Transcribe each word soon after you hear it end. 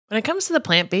When it comes to the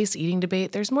plant-based eating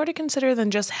debate, there's more to consider than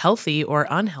just healthy or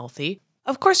unhealthy.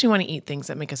 Of course, we want to eat things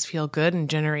that make us feel good and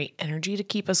generate energy to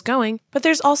keep us going, but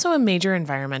there's also a major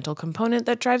environmental component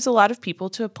that drives a lot of people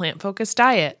to a plant-focused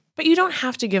diet. But you don't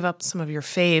have to give up some of your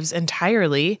faves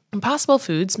entirely. Impossible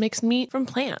Foods makes meat from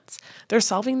plants. They're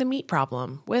solving the meat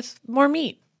problem with more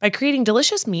meat. By creating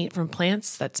delicious meat from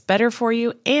plants that's better for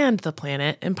you and the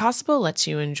planet, Impossible lets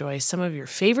you enjoy some of your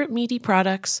favorite meaty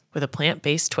products with a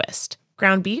plant-based twist.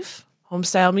 Ground beef,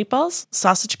 home-style meatballs,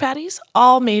 sausage patties,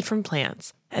 all made from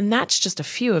plants. And that's just a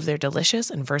few of their delicious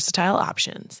and versatile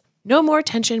options. No more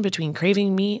tension between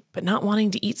craving meat but not wanting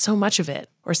to eat so much of it,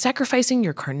 or sacrificing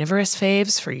your carnivorous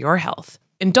faves for your health.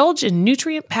 Indulge in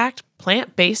nutrient-packed,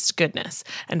 plant-based goodness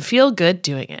and feel good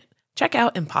doing it. Check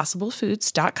out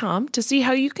impossiblefoods.com to see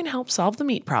how you can help solve the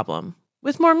meat problem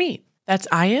with more meat. That's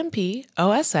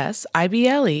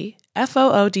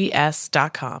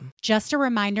IMPOSSIBLEFOODS.com. Just a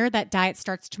reminder that Diet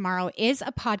Starts Tomorrow is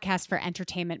a podcast for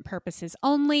entertainment purposes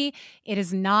only. It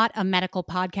is not a medical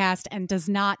podcast and does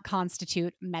not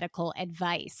constitute medical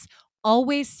advice.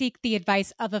 Always seek the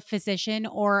advice of a physician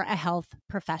or a health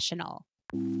professional.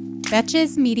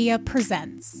 Betches Media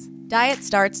presents Diet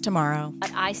Starts Tomorrow.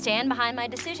 But I stand behind my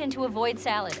decision to avoid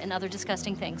salad and other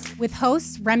disgusting things. with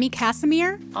hosts Remy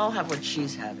Casimir, I'll have what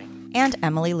she's having. And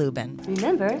Emily Lubin.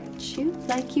 Remember, choose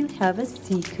like you'd have a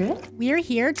secret. we're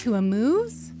here to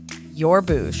amuse. Your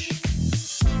boosh.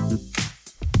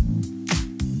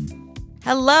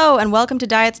 Hello and welcome to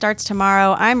Diet Starts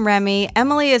Tomorrow. I'm Remy.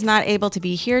 Emily is not able to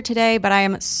be here today, but I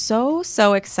am so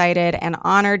excited and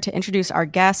honored to introduce our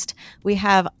guest. We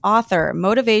have author,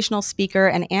 motivational speaker,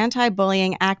 and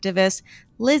anti-bullying activist,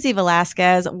 Lizzie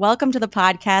Velasquez. Welcome to the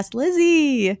podcast,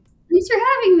 Lizzie. Thanks for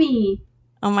having me.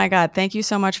 Oh my God, thank you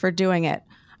so much for doing it.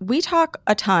 We talk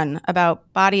a ton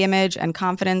about body image and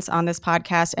confidence on this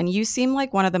podcast, and you seem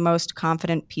like one of the most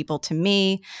confident people to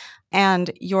me.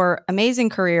 And your amazing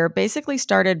career basically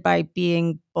started by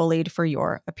being bullied for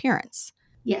your appearance.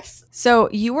 Yes. So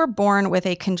you were born with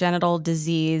a congenital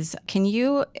disease. Can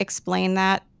you explain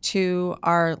that to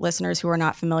our listeners who are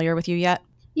not familiar with you yet?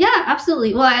 Yeah,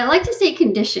 absolutely. Well, I like to say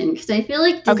condition because I feel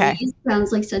like Okay. disease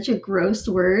sounds like such a gross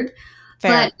word.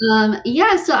 Fair. But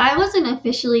so I wasn't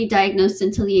officially diagnosed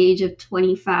until the age of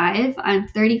 25. I'm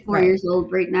 34 Right. years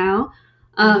old right now.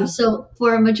 Mhm. So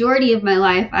for a majority of my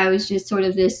life, I was just sort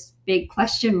of this big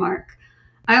question mark.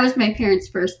 I was my parents'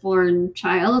 firstborn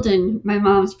child, and my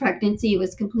mom's pregnancy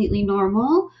was completely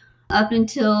normal up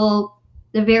until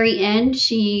the very end.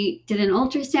 She did an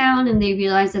ultrasound, and they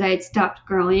realized that I had stopped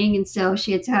growing, and so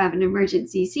she had to have an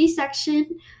emergency C-section.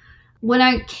 When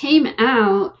I came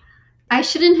out, I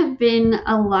shouldn't have been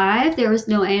alive. There was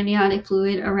no amniotic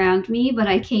fluid around me, but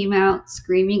I came out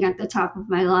screaming at the top of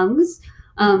my lungs.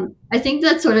 I think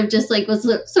that sort of just like was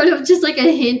sort of just like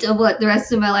a hint of what the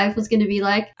rest of my life was going to be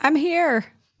like. I'm here.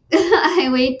 I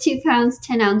weighed 2 pounds,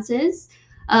 10 ounces.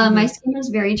 My skin was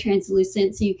very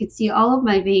translucent, so you could see all of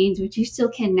my veins, which you still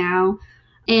can now.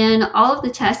 And all of the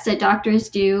tests that doctors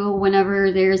do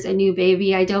whenever there's a new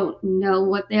baby, I don't know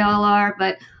what they all are,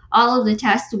 but all of the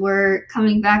tests were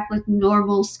coming back with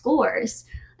normal scores.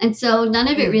 And so none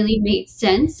of it really made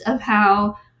sense of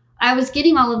how I was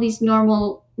getting all of these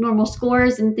normal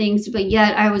scores and things, but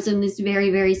yet I was in this very,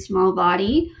 very small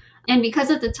body. And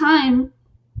because at the time,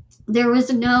 there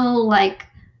was no like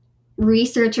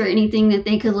research or anything that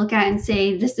they could look at and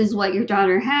say, this is what your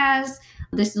daughter has,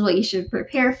 this is what you should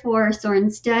prepare for. So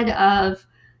instead of,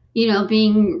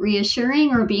 being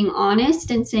reassuring or being honest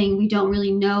and saying, we don't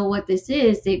really know what this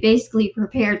is, they basically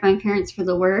prepared my parents for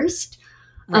the worst.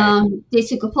 Right. They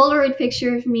took a Polaroid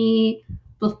picture of me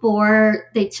before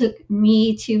they took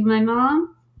me to my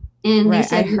mom. And Right, they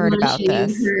said, I we heard want to about show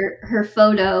this. you her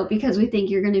photo because we think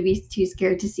you're going to be too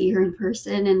scared to see her in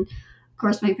person. And of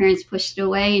course, my parents pushed it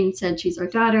away and said, she's our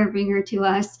daughter, bring her to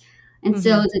us. And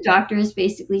so the doctors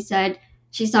basically said,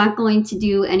 she's not going to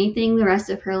do anything the rest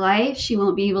of her life. She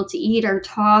won't be able to eat or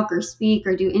talk or speak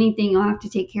or do anything. You'll have to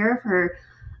take care of her.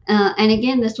 And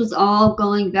again, this was all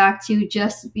going back to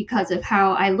just because of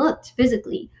how I looked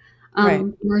physically. Right.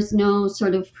 There was no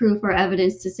sort of proof or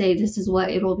evidence to say this is what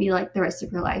it'll be like the rest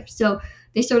of her life. So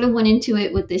they sort of went into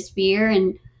it with this fear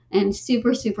and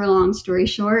super, super long story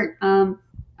short,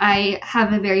 I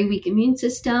have a very weak immune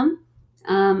system.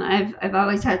 I've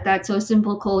always had that. So a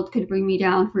simple cold could bring me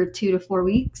down for 2 to 4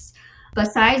 weeks.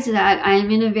 Besides that, I am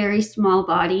in a very small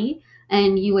body.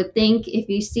 And you would think if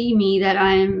you see me that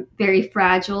I'm very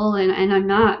fragile, and I'm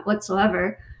not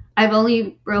whatsoever. I've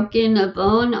only broken a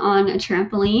bone on a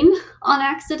trampoline on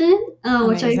accident,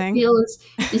 which I Amazing. feel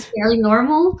is fairly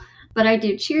normal. but I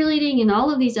do cheerleading and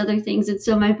all of these other things. And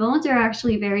so my bones are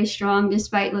actually very strong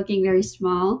despite looking very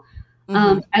small.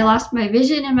 I lost my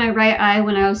vision in my right eye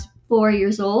when I was 4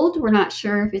 years old. We're not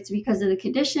sure if it's because of the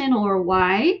condition or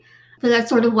why, but that's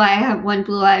sort of why I have one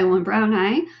blue eye and one brown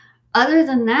eye. Other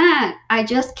than that, I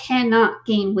just cannot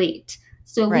gain weight.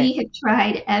 So we have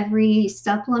tried every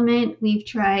supplement. We've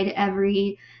tried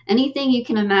anything you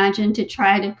can imagine to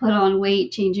try to put on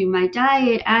weight, changing my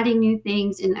diet, adding new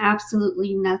things, and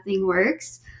absolutely nothing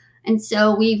works. And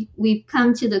so we've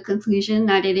come to the conclusion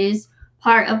that it is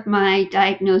part of my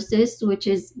diagnosis, which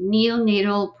is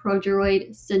neonatal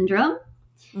progeroid syndrome.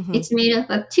 It's made up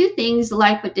of two things,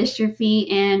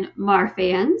 lipodystrophy and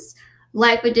Marfan's.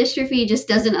 Lipodystrophy just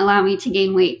doesn't allow me to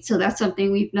gain weight, so that's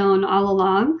something we've known all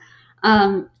along.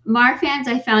 Marfan's,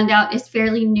 I found out, is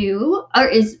fairly new, or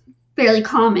is fairly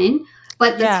common,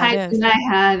 but the type that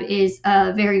I have is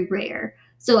very rare.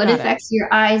 So it affects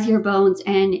your eyes, your bones,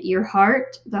 and your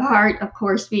heart. The heart, of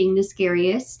course, being the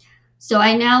scariest. So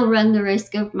I now run the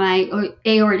risk of my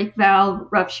aortic valve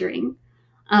rupturing.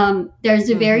 There's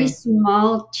a very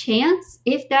small chance,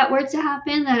 if that were to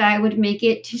happen, that I would make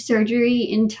it to surgery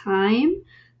in time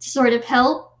to sort of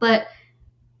help. But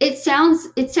it sounds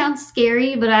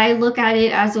scary, but I look at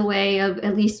it as a way of,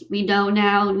 at least we know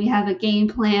now and we have a game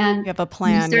plan. You have a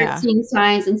plan, we start seeing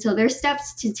signs, and so there's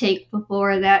steps to take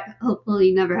before that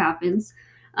hopefully never happens.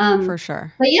 For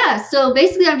sure. But yeah, so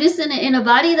basically I'm just in a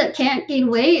body that can't gain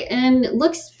weight and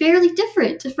looks fairly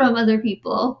different from other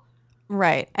people.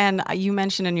 Right. And you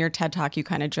mentioned in your TED Talk, you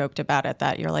kind of joked about it,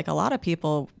 that you're like, a lot of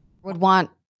people would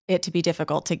want it to be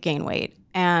difficult to gain weight.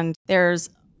 And there's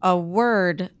a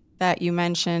word that you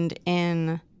mentioned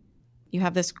you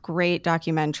have this great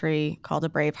documentary called A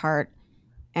Braveheart.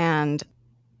 And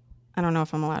I don't know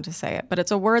if I'm allowed to say it, but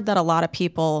it's a word that a lot of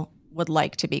people would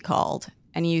like to be called.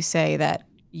 And you say that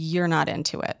you're not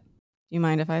into it. Do you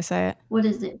mind if I say it? What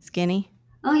is it? Skinny?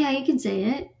 Oh, yeah, you can say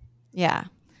it. Yeah.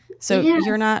 So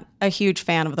you're not a huge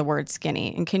fan of the word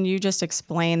skinny. And can you just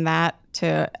explain that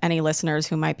to any listeners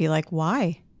who might be like,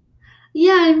 why?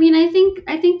 Yeah, I mean, I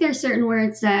think there's certain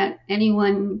words that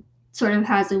anyone sort of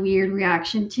has a weird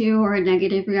reaction to or a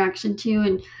negative reaction to.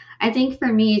 And I think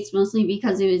for me, it's mostly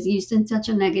because it was used in such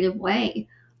a negative way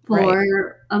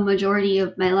for a majority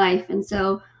of my life. And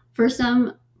so for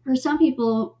some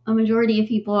people, a majority of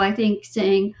people, I think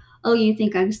saying, oh, you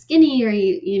think I'm skinny, or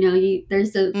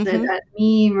there's that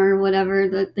meme or whatever,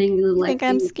 the thing you think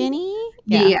I'm skinny?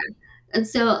 Yeah. And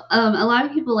so a lot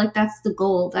of people, like, that's the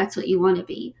goal. That's what you want to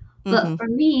be. But for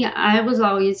me, I was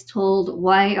always told,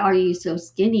 why are you so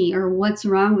skinny, or what's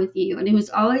wrong with you? And it was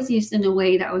always used in a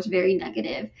way that was very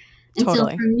negative. And so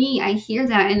for me, I hear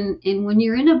that. And when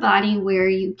you're in a body where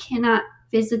you cannot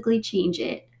physically change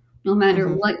it, no matter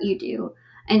what you do,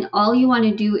 and all you want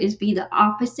to do is be the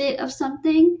opposite of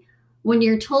something, when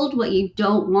you're told what you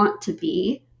don't want to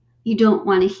be, you don't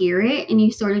want to hear it, and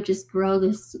you sort of just grow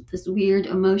this weird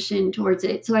emotion towards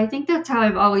it. So I think that's how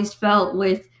I've always felt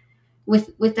with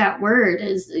that word,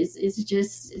 is it's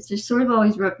just sort of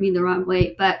always rubbed me the wrong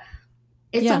way. But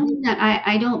it's something that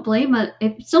I don't blame.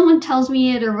 If someone tells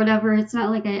me it or whatever, it's not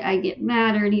like I get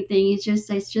mad or anything. It's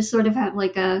just sort of have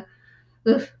like a,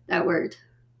 that word.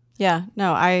 Yeah,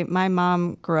 no, my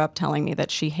mom grew up telling me that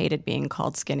she hated being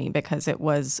called skinny because it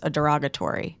was a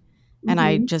derogatory. And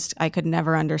I could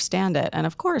never understand it. And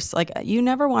of course, like, you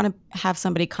never want to have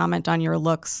somebody comment on your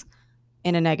looks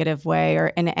in a negative way or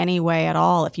in any way at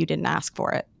all if you didn't ask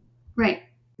for it. Right.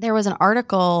 There was an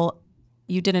article,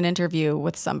 you did an interview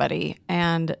with somebody,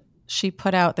 and she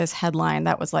put out this headline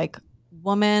that was like,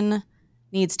 woman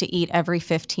needs to eat every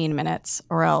 15 minutes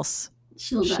or else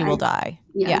she will die.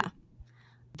 Yeah.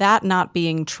 That not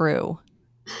being true,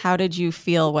 how did you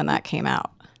feel when that came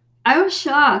out? I was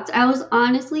shocked. I was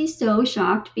honestly so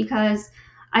shocked, because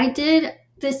I did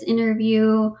this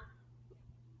interview,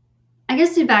 I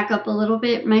guess to back up a little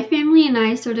bit, my family and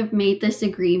I sort of made this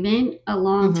agreement a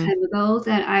long time ago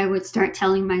that I would start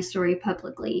telling my story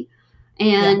publicly.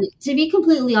 And to be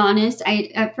completely honest,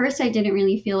 at first I didn't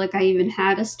really feel like I even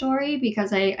had a story,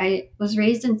 because I was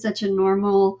raised in such a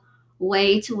normal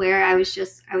way to where I was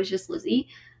just Lizzie.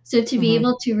 So to be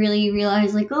able to really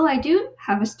realize, like, oh, I do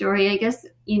have a story, I guess,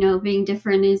 being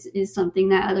different is something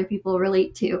that other people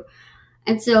relate to.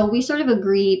 And so we sort of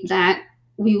agreed that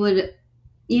we would,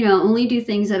 only do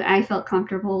things that I felt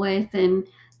comfortable with and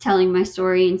telling my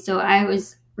story. And so I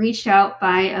was reached out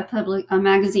by a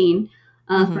magazine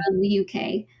from the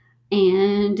UK.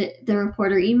 And the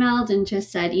reporter emailed and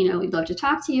just said, we'd love to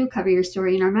talk to you, cover your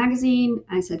story in our magazine.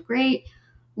 I said, great.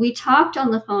 We talked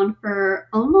on the phone for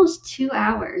almost 2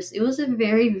 hours. It was a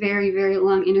very, very, very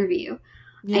long interview.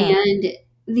 Yeah. And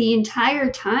the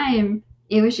entire time,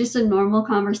 it was just a normal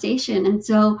conversation. And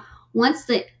so once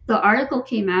the article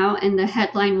came out and the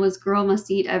headline was "Girl must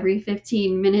eat every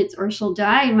 15 minutes or she'll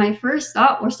die," my first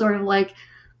thought was sort of like,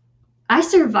 I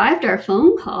survived our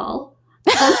phone call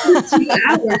over 2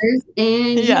 hours,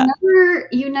 and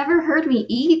you never heard me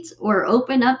eat or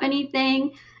open up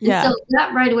anything. And so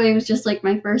that right away was just like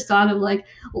my first thought of like,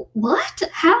 what?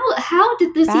 How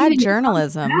did this bad even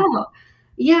journalism? come out?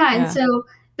 Yeah, and so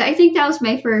I think that was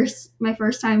my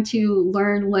first time to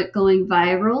learn what going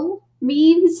viral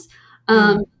means.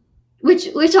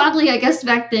 Which oddly, I guess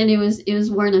back then it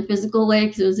was more in a physical way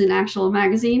because it was an actual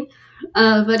magazine.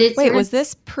 But it's was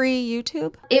this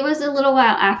pre-YouTube? It was a little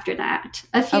while after that,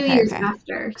 a few years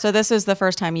after. So this is the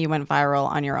first time you went viral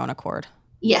on your own accord.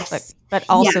 Yes, but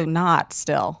also not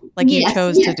still. Like you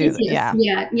chose to do that.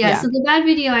 Yeah. So the bad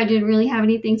video I didn't really have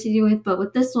anything to do with, but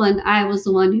with this one, I was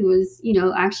the one who was,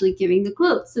 actually giving the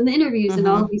quotes and the interviews and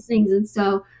all of these things, and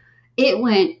so it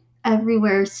went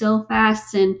everywhere so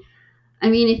fast. And I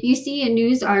mean, if you see a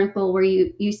news article where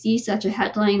you see such a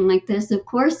headline like this, of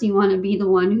course you want to be the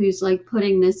one who's like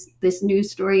putting this news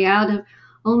story out of,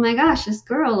 oh my gosh, this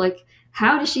girl, like,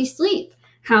 how does she sleep?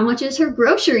 How much is her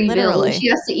grocery bill? She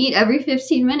has to eat every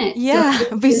 15 minutes. Yeah, so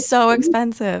it'd be so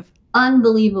expensive.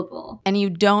 Unbelievable. And you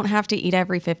don't have to eat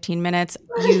every 15 minutes.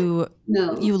 You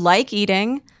like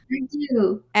eating. I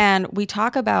do. And we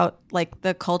talk about like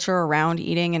the culture around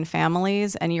eating in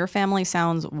families, and your family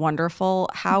sounds wonderful.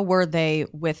 How were they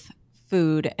with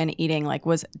food and eating? Like,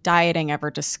 was dieting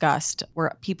ever discussed?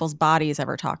 Were people's bodies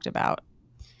ever talked about?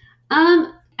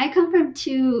 I come from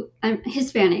I'm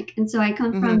Hispanic, and so I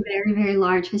come from very, very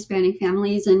large Hispanic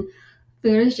families, and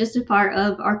food is just a part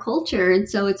of our culture. And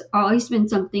so it's always been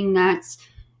something that's,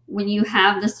 when you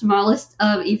have the smallest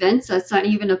of events, that's not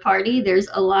even a party, there's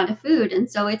a lot of food. And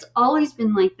so it's always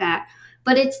been like that.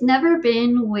 But it's never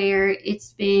been where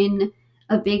it's been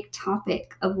a big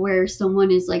topic of where someone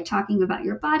is like talking about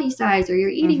your body size or you're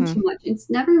eating too much. It's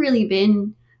never really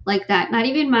been like that. Not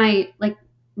even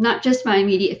not just my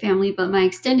immediate family, but my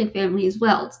extended family as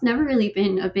well. It's never really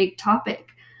been a big topic.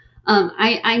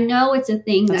 I know it's a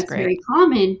thing that's very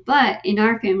common, but in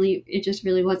our family, it just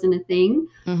really wasn't a thing.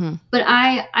 But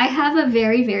I have a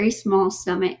very, very small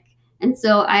stomach. And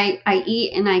so I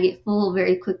eat and I get full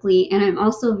very quickly. And I'm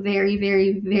also very,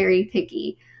 very, very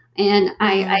picky. And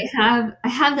I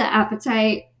have the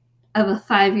appetite of a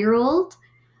 5-year-old.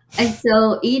 And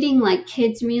so eating like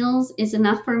kids' meals is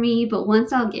enough for me. But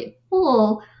once I'll get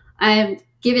full, I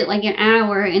give it like an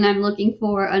hour and I'm looking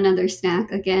for another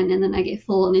snack again. And then I get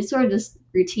full, and it's sort of this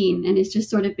routine, and it's just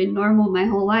sort of been normal my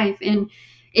whole life. And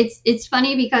it's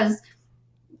funny because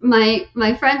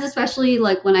my friends, especially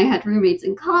like when I had roommates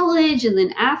in college and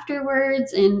then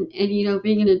afterwards and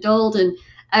being an adult, and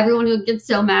everyone would get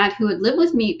so mad who would live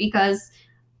with me because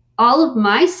all of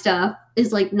my stuff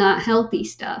is like not healthy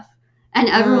stuff. And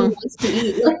everyone wants to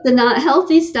eat like the not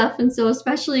healthy stuff. And so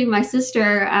especially my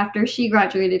sister, after she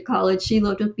graduated college, she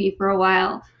lived with me for a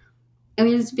while. I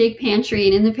mean, this big pantry,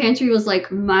 and in the pantry was like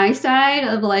my side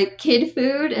of like kid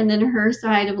food and then her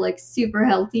side of like super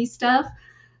healthy stuff.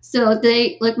 So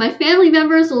they, like, my family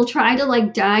members will try to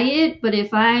like diet, but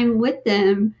if I'm with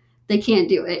them, they can't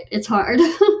do it. It's hard.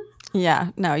 Yeah,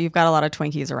 no, you've got a lot of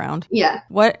Twinkies around. Yeah.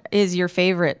 What is your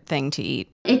favorite thing to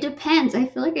eat? It depends. I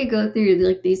feel like I go through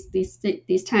like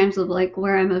these times of like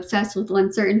where I'm obsessed with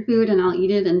one certain food and I'll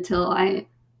eat it until I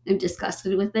am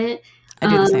disgusted with it. I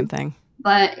do the same thing.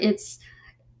 But it's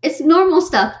normal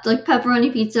stuff like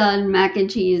pepperoni pizza and mac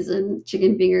and cheese and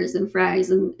chicken fingers and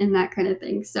fries and that kind of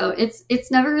thing. So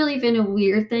it's never really been a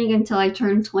weird thing until I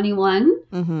turned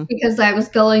 21 because I was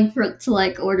going to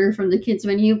like order from the kids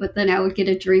menu, but then I would get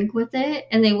a drink with it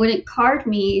and they wouldn't card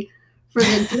me for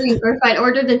the drink. Or if I'd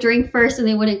order the drink first and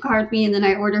they wouldn't card me, and then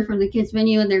I order from the kids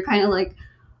menu and they're kind of like,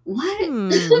 what?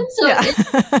 So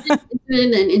it's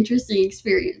been an interesting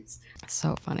experience.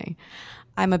 So funny.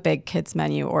 I'm a big kids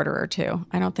menu orderer too.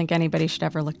 I don't think anybody should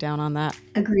ever look down on that.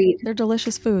 Agreed. They're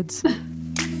delicious foods.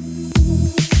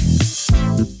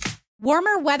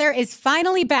 Warmer weather is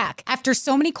finally back. After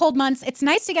so many cold months, it's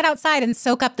nice to get outside and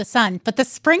soak up the sun. But the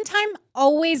springtime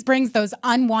always brings those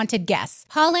unwanted guests,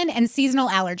 pollen and seasonal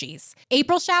allergies.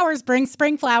 April showers bring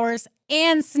spring flowers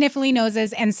and sniffly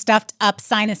noses and stuffed up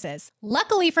sinuses.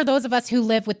 Luckily for those of us who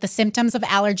live with the symptoms of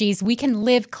allergies, we can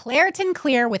live Claritin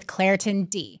Clear with Claritin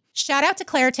D. Shout out to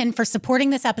Claritin for supporting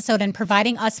this episode and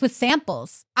providing us with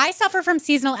samples. I suffer from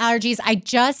seasonal allergies. I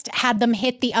just had them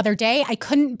hit the other day. I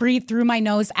couldn't breathe through my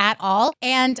nose at all.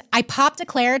 And I popped a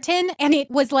Claritin and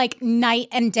it was like night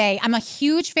and day. I'm a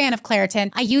huge fan of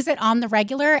Claritin. I use it on the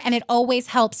regular and it always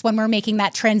helps when we're making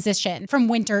that transition from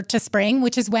winter to spring,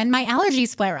 which is when my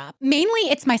allergies flare up. Mainly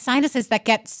it's my sinuses that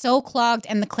get so clogged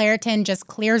and the Claritin just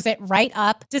clears it right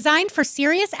up. Designed for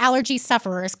serious allergy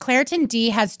sufferers, Claritin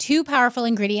D has 2 powerful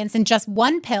ingredients in just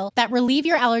 1 pill that relieve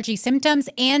your allergy symptoms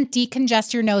and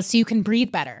decongest your nose so you can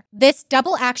breathe better. This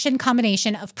double action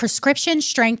combination of prescription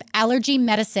strength allergy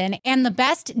medicine and the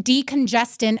best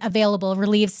decongestant available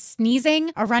relieves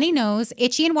sneezing, a runny nose,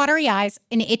 itchy and watery eyes,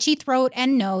 an itchy throat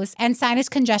and nose, and sinus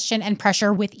congestion and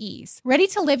pressure with ease. Ready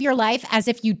to live your life as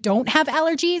if you don't have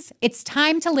allergies? It's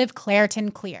time to live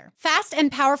Claritin Clear. Fast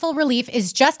and powerful relief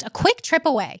is just a quick trip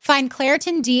away. Find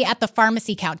Claritin D at the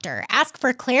pharmacy counter. Ask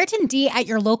for Claritin D at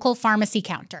your local pharmacy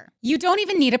counter. You don't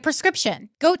even need a prescription.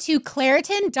 Go to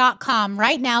Claritin.com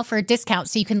right now for a discount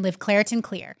so you can live Claritin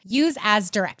Clear. Use as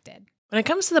directed. When it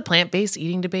comes to the plant-based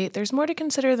eating debate, there's more to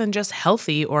consider than just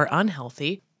healthy or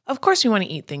unhealthy. Of course, we want to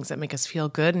eat things that make us feel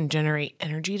good and generate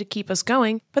energy to keep us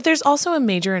going, but there's also a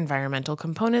major environmental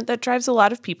component that drives a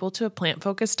lot of people to a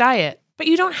plant-focused diet. But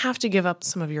you don't have to give up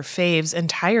some of your faves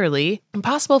entirely.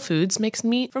 Impossible Foods makes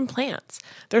meat from plants.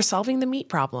 They're solving the meat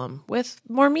problem with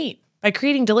more meat. By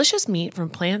creating delicious meat from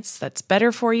plants that's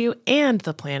better for you and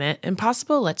the planet,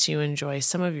 Impossible lets you enjoy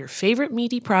some of your favorite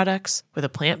meaty products with a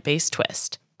plant-based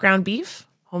twist. Ground beef,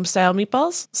 home-style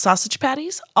meatballs, sausage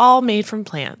patties, all made from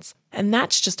plants. And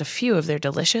that's just a few of their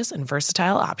delicious and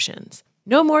versatile options.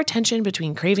 No more tension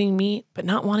between craving meat but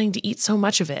not wanting to eat so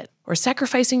much of it, or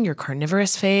sacrificing your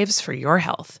carnivorous faves for your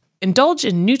health. Indulge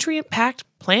in nutrient-packed,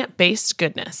 plant-based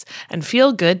goodness and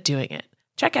feel good doing it.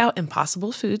 Check out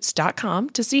impossiblefoods.com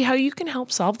to see how you can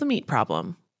help solve the meat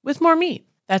problem with more meat.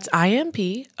 That's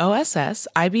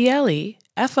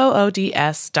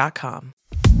IMPOSSIBLEFOODS.com.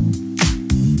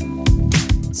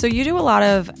 So you do a lot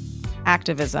of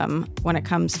activism when it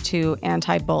comes to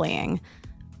anti-bullying.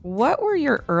 What were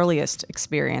your earliest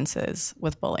experiences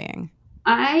with bullying?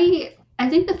 I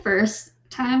think the first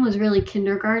time was really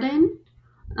kindergarten.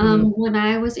 When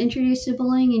I was introduced to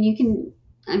bullying, and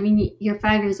you're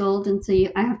 5 years old, and so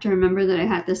I have to remember that I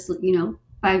had this,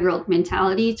 5-year-old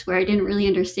mentality to where I didn't really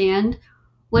understand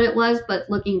what it was. But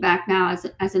looking back now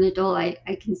as an adult, I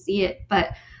can see it.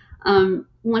 But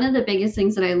one of the biggest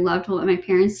things that I loved what my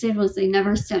parents did was they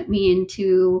never sent me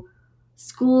into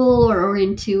school or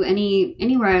into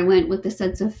anywhere I went with a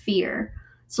sense of fear.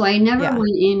 So I never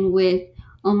went in with,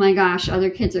 oh my gosh,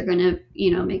 other kids are going to,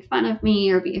 make fun of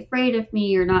me or be afraid of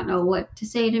me or not know what to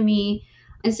say to me.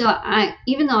 And so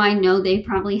even though I know they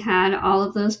probably had all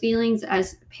of those feelings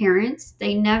as parents,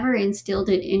 they never instilled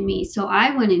it in me. So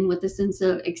I went in with a sense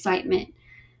of excitement.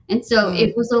 And so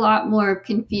it was a lot more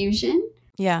confusion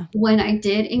when I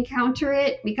did encounter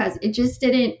it, because it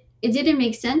didn't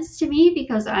make sense to me,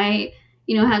 because I,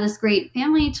 had this great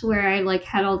family to where I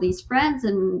had all these friends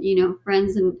and,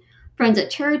 friends at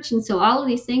church. And so all of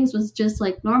these things was just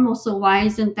normal. So why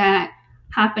isn't that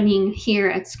happening here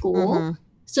at school? Mm-hmm.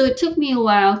 So it took me a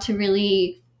while to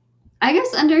really, I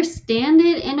guess, understand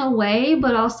it in a way,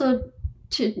 but also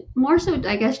to more so,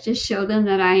 I guess, just show them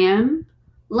that I am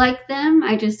like them.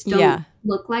 I just don't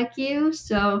look like you.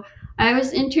 So I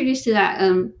was introduced to that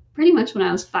pretty much when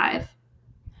I was 5.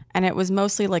 And it was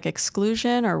mostly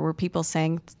exclusion, or were people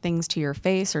saying things to your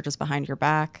face or just behind your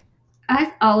back?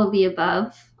 All of the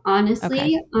above,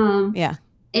 honestly. Okay.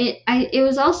 It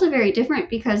was also very different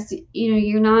because,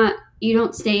 you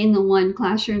don't stay in the one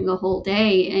classroom the whole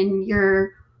day, and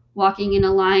you're walking in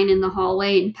a line in the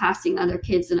hallway and passing other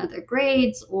kids in other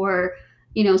grades, or,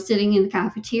 sitting in the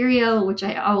cafeteria, which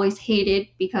I always hated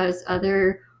because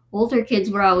other older kids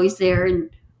were always there. And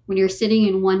when you're sitting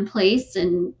in one place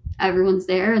and everyone's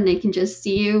there and they can just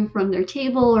see you from their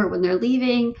table or when they're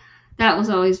leaving, that was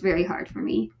always very hard for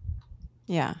me.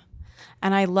 Yeah.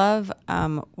 And I love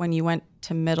when you went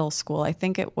to middle school, I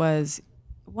think it was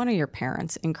one of your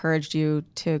parents encouraged you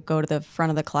to go to the front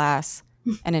of the class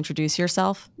and introduce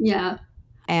yourself. Yeah.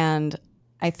 And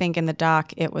I think in the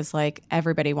doc, it was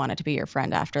everybody wanted to be your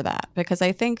friend after that. Because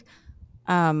I think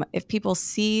if people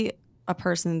see a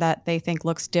person that they think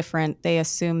looks different, they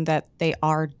assume that they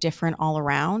are different all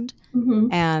around.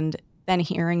 Mm-hmm. And then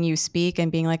hearing you speak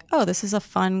and being oh, this is a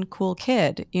fun, cool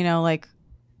kid,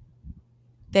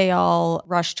 they all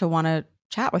rush to want to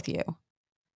chat with you.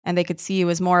 And they could see you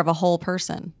as more of a whole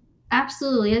person.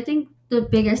 Absolutely. I think the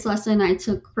biggest lesson I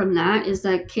took from that is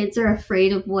that kids are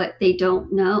afraid of what they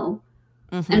don't know.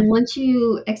 And once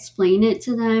you explain it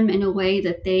to them in a way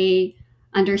that they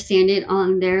understand it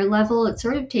on their level, it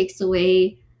sort of takes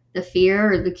away the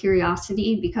fear or the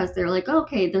curiosity, because they're like,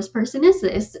 okay, this person is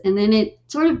this. And then it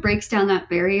sort of breaks down that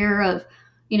barrier of,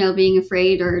 being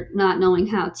afraid or not knowing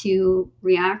how to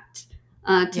react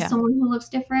to someone who looks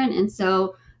different. And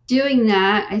so doing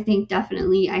that, I think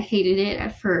definitely I hated it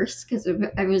at first because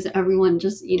I was everyone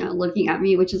just, looking at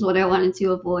me, which is what I wanted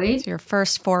to avoid. It's your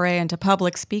first foray into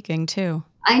public speaking too.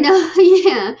 I know,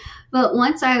 yeah. But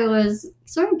once I was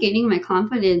sort of gaining my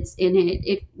confidence in it,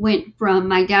 it went from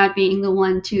my dad being the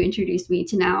one to introduce me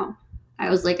to now I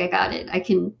was like, I got it. I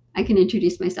can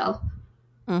introduce myself.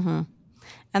 Mm-hmm.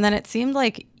 And then it seemed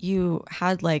like you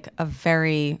had like a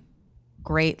very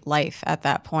great life at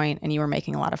that point, and you were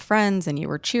making a lot of friends, and you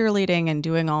were cheerleading and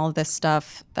doing all of this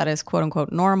stuff that is quote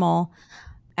unquote normal.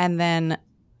 And then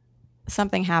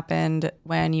something happened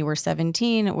when you were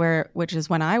 17, which is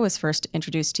when I was first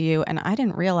introduced to you, and I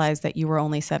didn't realize that you were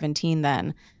only 17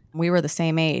 then. We were the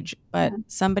same age, but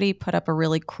somebody put up a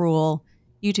really cruel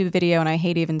YouTube video, and I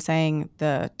hate even saying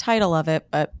the title of it,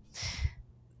 but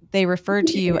they referred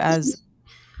to you as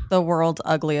the world's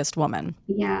ugliest woman.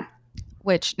 Yeah.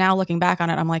 Which now looking back on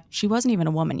it, I'm like, she wasn't even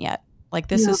a woman yet. Like,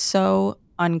 this is so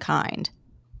unkind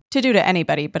to do to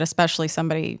anybody, but especially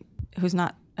somebody who's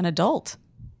not an adult.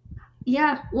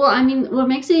 Yeah. Well, I mean, what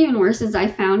makes it even worse is I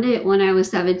found it when I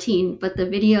was 17, but the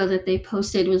video that they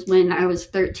posted was when I was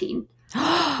 13.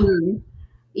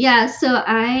 Yeah. So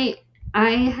I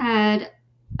had,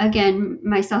 again,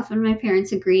 myself and my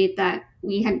parents agreed that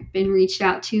we had been reached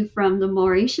out to from the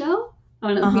Maury show. I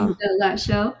don't know if you know that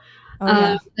show.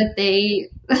 But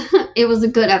it was a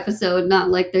good episode, not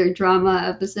like their drama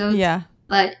episodes. Yeah.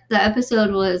 But the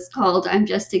episode was called "I'm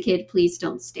Just a Kid, Please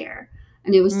Don't Stare,"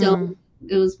 and it was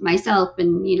it was myself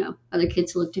and other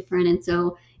kids who looked different, and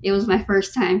so it was my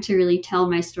first time to really tell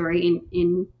my story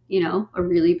in a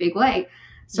really big way.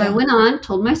 So I went on,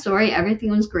 told my story. Everything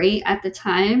was great at the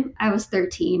time. I was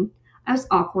 13. I was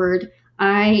awkward.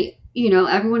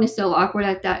 Everyone is so awkward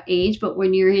at that age, but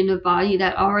when you're in a body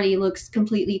that already looks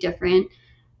completely different,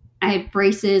 I had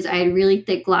braces, I had really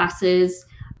thick glasses.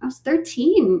 I was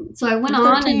 13. So I went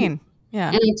on and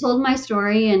I told my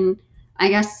story, and I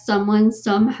guess someone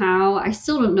somehow, I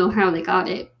still don't know how they got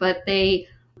it, but they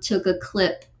took a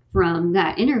clip from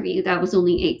that interview that was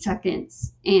only 8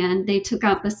 seconds, and they took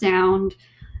out the sound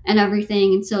and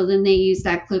everything. And so then they used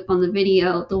that clip on the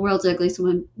video, the world's ugliest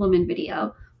woman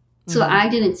video. So I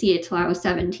didn't see it till I was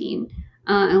 17.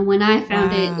 And when I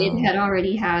found it, it had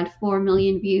already had 4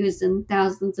 million views and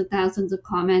thousands of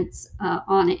comments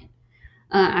on it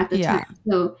at the time.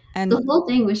 So the whole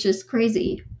thing was just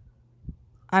crazy.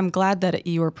 I'm glad that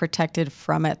you were protected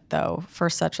from it, though, for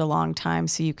such a long time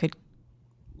so you could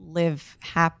live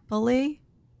happily.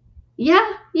 Yeah,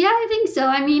 I think so.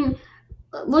 I mean,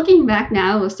 looking back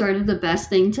now, it was sort of the best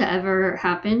thing to ever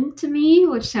happen to me,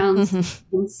 which sounds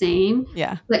insane.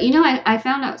 Yeah. But, I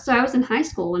found out, so I was in high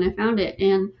school when I found it.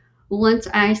 And once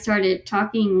I started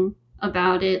talking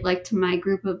about it, like to my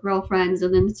group of girlfriends,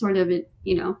 and then sort of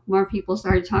more people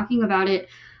started talking about it,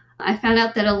 I found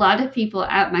out that a lot of people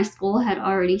at my school had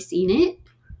already seen it,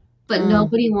 but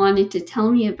nobody wanted to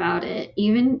tell me about it.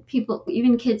 Even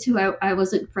kids who I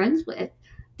wasn't friends with.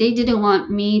 They didn't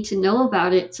want me to know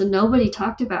about it, so nobody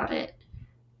talked about it.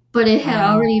 But it had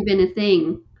already been a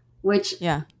thing, which,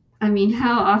 I mean,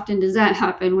 how often does that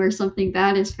happen where something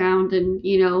bad is found and,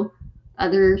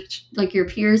 other, like your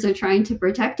peers are trying to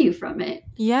protect you from it?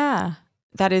 Yeah.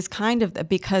 That is kind of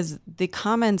because the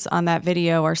comments on that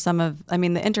video are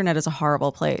the internet is a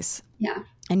horrible place. Yeah.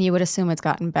 And you would assume it's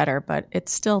gotten better, but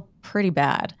it's still pretty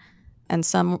bad. And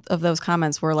some of those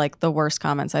comments were like the worst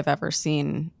comments I've ever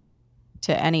seen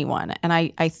to anyone. And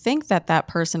I think that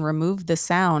person removed the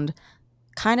sound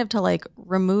kind of to like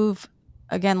remove,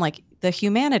 again, like the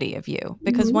humanity of you.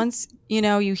 Because once,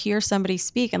 you hear somebody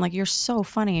speak and like, you're so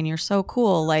funny and you're so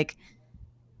cool, like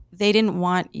they didn't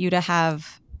want you to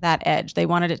have that edge. They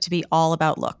wanted it to be all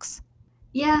about looks.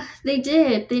 Yeah, they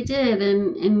did.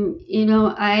 And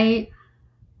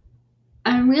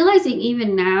I'm realizing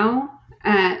even now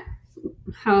at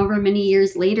however many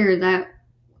years later that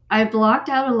I blocked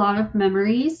out a lot of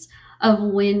memories of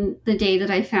the day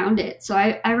that I found it. So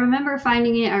I remember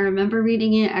finding it. I remember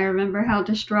reading it. I remember how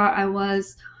distraught I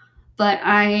was. But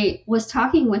I was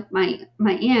talking with my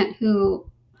aunt, who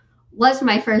was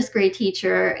my first grade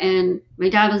teacher, and my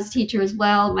dad was a teacher as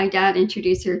well. My dad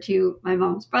introduced her to my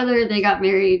mom's brother. They got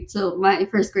married. So my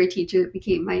first grade teacher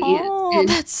became my aunt. Oh, and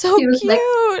that's so cute. She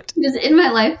was in my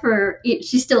life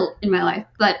she's still in my life.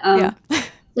 But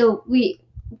so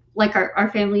like our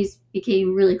families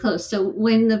became really close. So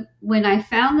when I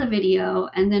found the video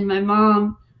and then my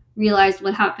mom realized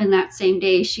what happened that same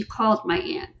day, she called my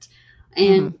aunt.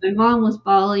 And my mom was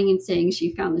bawling and saying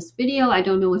she found this video. I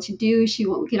don't know what to do. She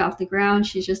won't get off the ground.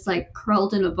 She's just like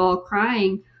curled in a ball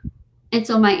crying. And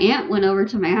so my aunt went over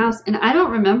to my house, and I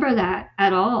don't remember that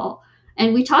at all.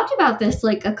 And we talked about this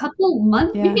like a couple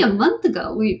months, maybe a month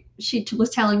ago. She was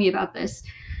telling me about this,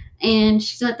 and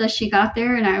she said that she got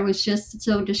there, and I was just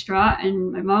so distraught,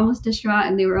 and my mom was distraught,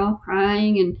 and they were all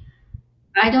crying, and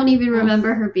I don't even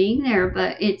remember her being there.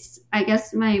 But I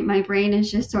guess my brain is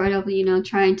just sort of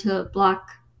trying to block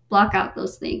out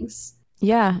those things.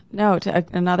 Yeah, no,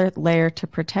 another layer to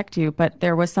protect you. But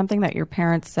there was something that your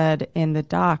parents said in the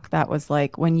doc that was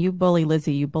like, when you bully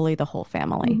Lizzie, you bully the whole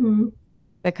family,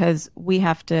 because we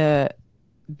have to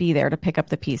be there to pick up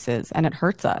the pieces, and it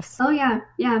hurts us. Oh yeah.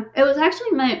 It was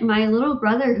actually my little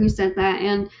brother who said that.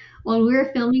 And when we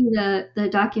were filming the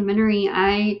documentary,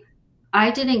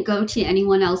 I didn't go to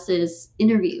anyone else's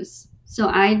interviews. So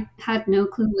I had no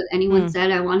clue what anyone said.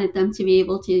 I wanted them to be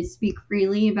able to speak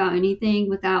freely about anything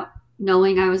without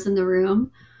knowing I was in the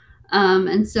room.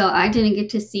 And so I didn't get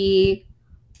to see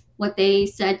what they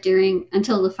said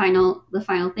until the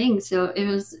final thing. So it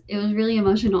was really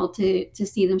emotional to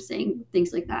see them saying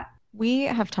things like that. We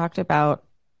have talked about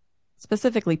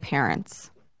specifically parents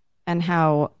and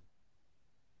how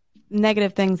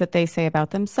negative things that they say about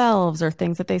themselves or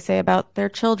things that they say about their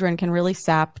children can really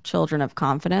sap children of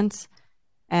confidence.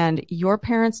 And your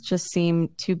parents just seem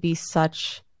to be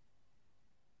such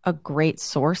a great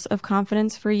source of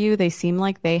confidence for you. They seem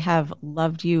like they have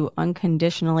loved you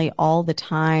unconditionally all the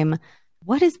time.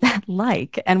 What is that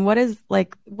like? And what is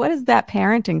that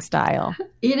parenting style?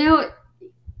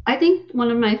 I think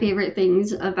one of my favorite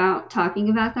things about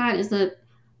talking about that is that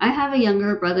I have a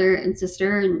younger brother and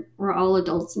sister, and we're all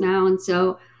adults now. And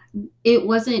so it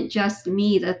wasn't just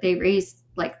me that they raised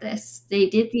like this. They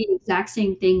did the exact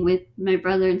same thing with my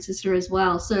brother and sister as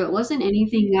well. So it wasn't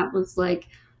anything that was like,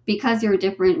 because you're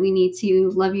different, we need to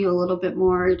love you a little bit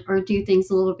more or do things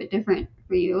a little bit different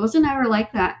for you. It wasn't ever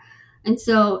like that. And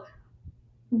so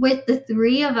with the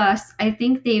three of us, I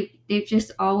think they've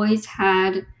just always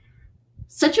had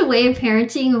such a way of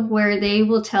parenting of where they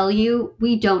will tell you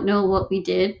we don't know what we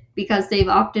did, because they've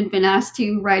often been asked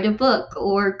to write a book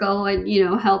or go and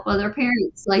help other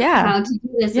parents how to do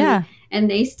this. And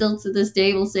they still to this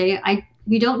day will say,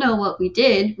 we don't know what we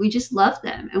did, we just loved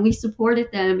them and we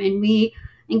supported them and we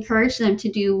encouraged them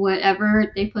to do whatever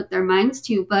they put their minds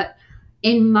to. But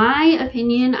in my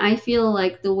opinion, I feel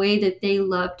like the way that they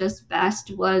loved us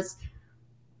best was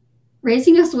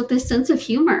raising us with this sense of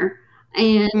humor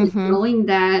and knowing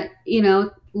that,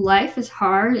 life is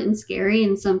hard and scary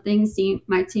and some things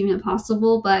might seem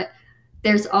impossible, but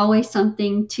there's always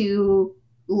something to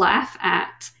laugh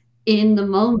at in the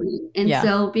moment. And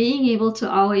so being able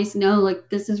to always know, like,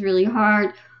 this is really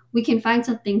hard, we can find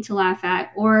something to laugh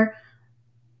at. Or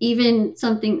even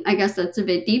something, I guess, that's a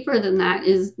bit deeper than that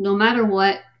is, no matter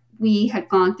what we had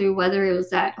gone through, whether it was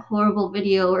that horrible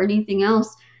video or anything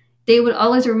else, they would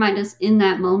always remind us in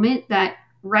that moment that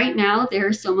right now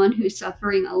there's someone who's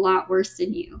suffering a lot worse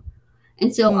than you.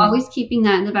 And so always keeping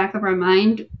that in the back of our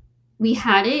mind, we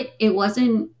had it. It was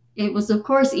of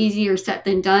course easier said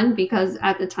than done, because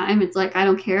at the time it's like, I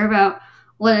don't care about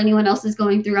what anyone else is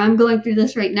going through. I'm going through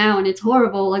this right now and it's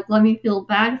horrible. Like, let me feel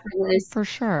bad for this. For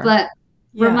sure. But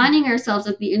reminding ourselves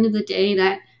at the end of the day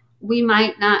that we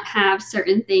might not have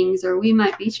certain things, or we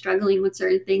might be struggling with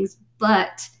certain things,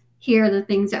 but here are the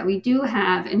things that we do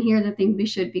have, and here are the things we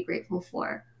should be grateful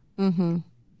for.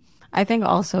 I think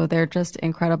also they're just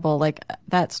incredible. Like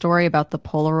that story about the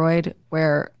Polaroid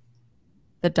where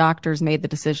the doctors made the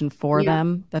decision for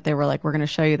them, that they were like, we're going to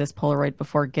show you this Polaroid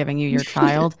before giving you your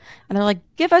child. And they're like,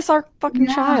 give us our fucking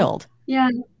child. Yeah.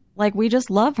 Like, we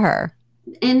just love her.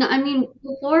 And I mean,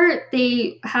 before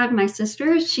they had my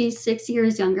sister, she's 6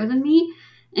 years younger than me,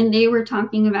 and they were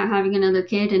talking about having another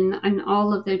kid, and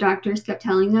all of their doctors kept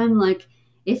telling them, like,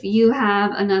 if you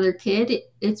have another kid,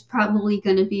 it's probably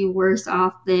going to be worse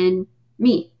off than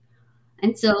me.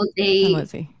 And so they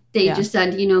just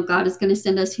said, God is going to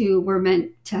send us who we're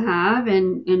meant to have,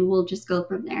 and we'll just go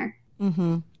from there.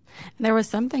 And there was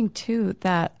something too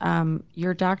that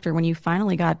your doctor, when you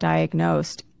finally got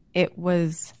diagnosed, it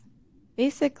was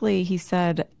basically, he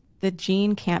said, the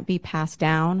gene can't be passed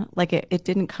down. Like it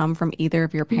didn't come from either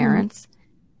of your parents.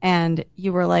 And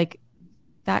you were like,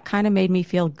 that kind of made me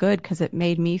feel good, because it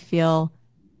made me feel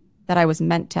that I was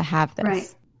meant to have this.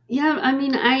 Right. Yeah. I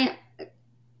mean,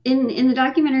 in the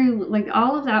documentary, like,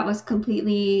 all of that was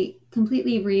completely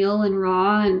real and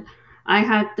raw. And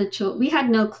we had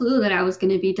no clue that I was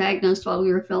going to be diagnosed while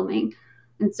we were filming.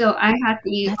 And so I had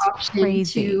the That's option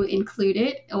crazy. to include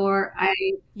it, or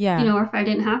or if I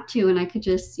didn't have to and I could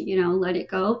just, let it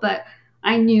go. But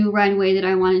I knew right away that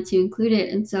I wanted to include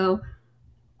it. And so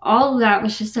all of that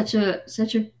was just such a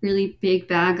really big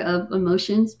bag of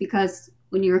emotions, because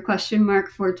when you're a question mark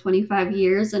for 25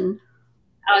 years and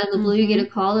out of the blue you get a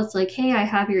call that's like, hey, I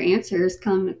have your answers,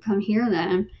 come hear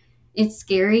them. It's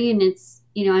scary, and it's,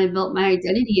 I built my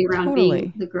identity around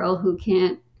being the girl who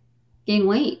can't gain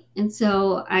weight. And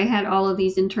so I had all of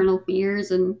these internal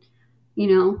fears and,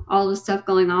 all this stuff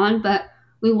going on. But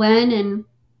we went and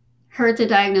heard the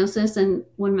diagnosis. And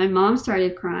when my mom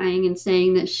started crying and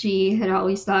saying that she had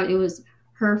always thought it was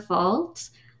her fault,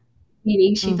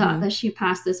 meaning she thought that she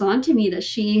passed this on to me, that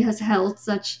she has held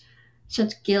such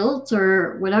guilt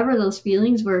or whatever those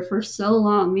feelings were for so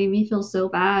long, made me feel so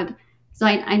bad. So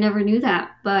I never knew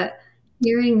that. But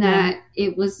hearing that,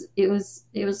 it was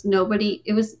nobody,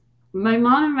 it was my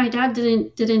mom and my dad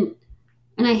didn't,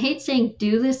 and I hate saying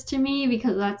do this to me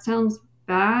because that sounds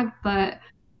bad, but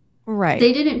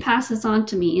they didn't pass this on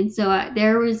to me. And so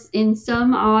there was, in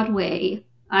some odd way,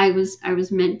 I was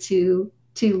meant to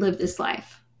live this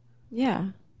life. Yeah.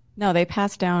 No, they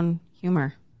passed down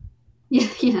humor.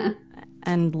 Yeah.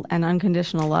 And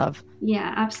unconditional love.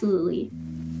 Yeah, absolutely.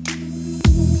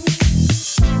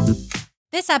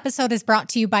 This episode is brought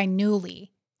to you by Nuuly.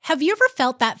 Have you ever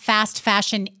felt that fast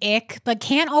fashion ick, but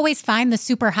can't always find the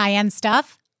super high-end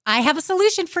stuff? I have a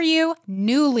solution for you,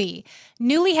 Nuuly.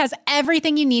 Nuuly has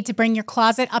everything you need to bring your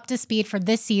closet up to speed for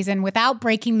this season without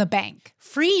breaking the bank.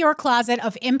 Free your closet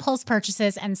of impulse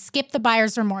purchases and skip the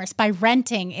buyer's remorse by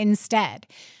renting instead.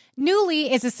 Nuuly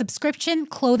is a subscription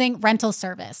clothing rental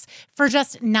service. For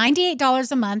just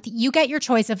 $98 a month, you get your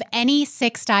choice of any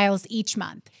 6 styles each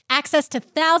month. Access to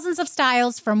thousands of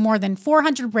styles from more than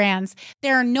 400 brands.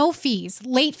 There are no fees,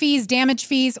 late fees, damage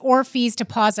fees, or fees to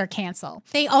pause or cancel.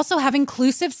 They also have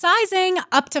inclusive sizing,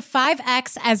 up to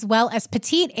 5X, as well as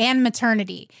petite and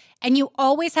maternity. And you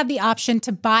always have the option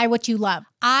to buy what you love.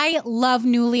 I love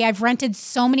Nuuly. I've rented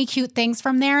so many cute things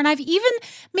from there, and I've even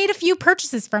made a few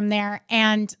purchases from there,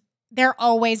 and they're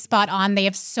always spot on. They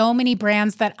have so many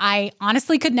brands that I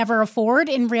honestly could never afford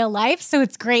in real life, so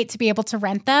it's great to be able to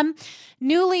rent them.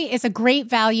 Nuuly is a great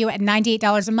value at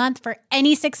 $98 a month for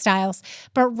any 6 styles,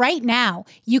 but right now,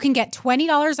 you can get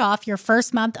 $20 off your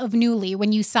first month of Nuuly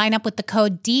when you sign up with the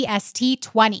code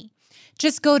DST20.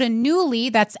 Just go to Nuuly,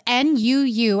 that's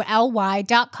NUULY.com,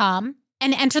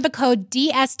 and enter the code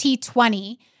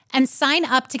DST20 and sign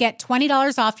up to get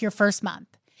 $20 off your first month.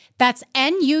 That's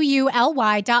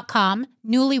NUULY.com,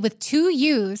 Nuuly with 2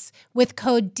 U's, with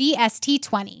code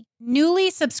DST20.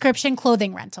 Nuuly subscription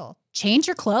clothing rental. Change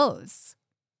your clothes.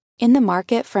 In the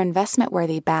market for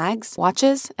investment-worthy bags,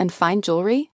 watches, and fine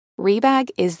jewelry, Rebag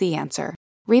is the answer.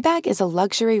 Rebag is a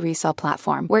luxury resale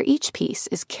platform where each piece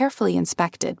is carefully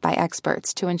inspected by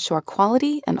experts to ensure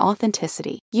quality and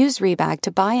authenticity. Use Rebag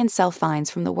to buy and sell finds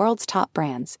from the world's top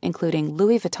brands, including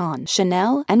Louis Vuitton,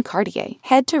 Chanel, and Cartier.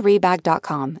 Head to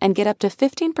Rebag.com and get up to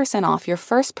 15% off your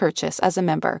first purchase as a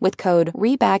member with code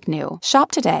REBAGNEW.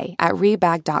 Shop today at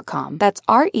Rebag.com. That's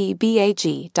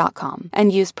REBAG.com.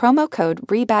 And use promo code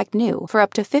REBAGNEW for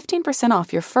up to 15%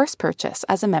 off your first purchase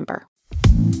as a member.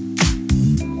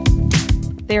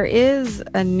 There is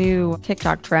a new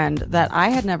TikTok trend that I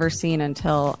had never seen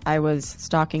until I was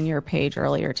stalking your page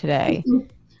earlier today.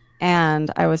 And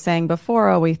I was saying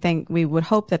before, we would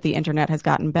hope that the internet has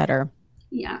gotten better.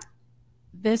 Yeah.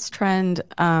 This trend,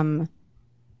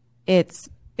 it's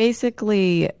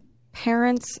basically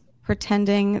parents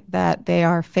pretending that they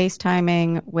are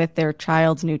FaceTiming with their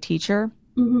child's new teacher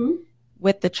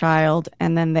with the child,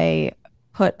 and then they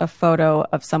put a photo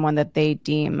of someone that they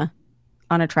deem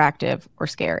unattractive or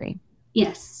scary.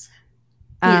 Yes.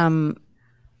 And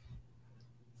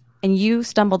you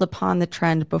stumbled upon the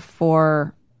trend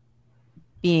before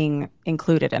being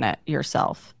included in it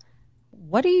yourself.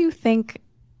 What do you think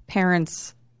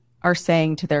parents are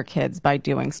saying to their kids by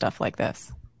doing stuff like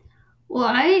this? Well,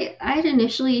 I had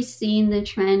initially seen the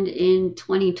trend in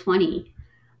 2020,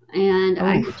 and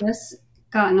I had just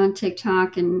gotten on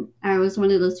TikTok, and I was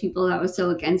one of those people that was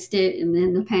so against it. And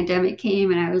then the pandemic came,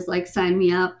 and I was like, sign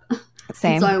me up.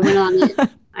 Same. So I went on it.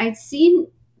 I'd seen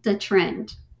the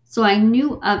trend, so I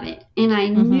knew of it. And I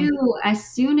knew as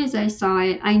soon as I saw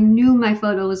it, I knew my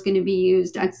photo was going to be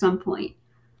used at some point,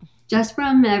 just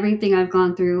from everything I've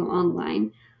gone through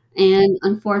online. And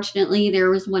unfortunately, there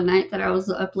was one night that I was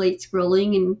up late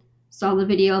scrolling and saw the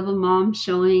video of a mom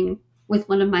showing with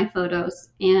one of my photos.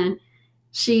 And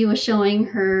she was showing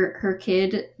her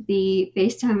kid the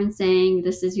FaceTime and saying,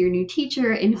 "This is your new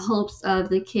teacher," in hopes of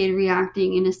the kid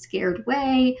reacting in a scared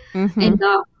way and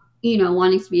not,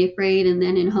 wanting to be afraid, and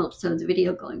then in hopes of the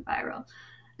video going viral.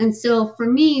 And so for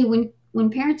me, when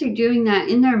parents are doing that,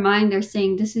 in their mind, they're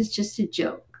saying, "This is just a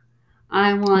joke.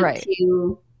 I want Right.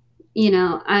 to,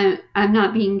 I'm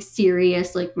not being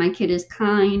serious. Like, my kid is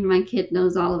kind. My kid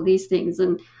knows all of these things."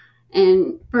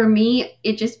 And for me,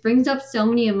 it just brings up so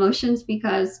many emotions,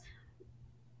 because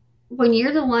when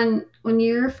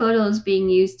your photo is being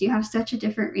used, you have such a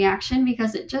different reaction,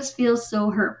 because it just feels so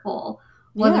hurtful,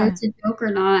 whether Yeah. it's a joke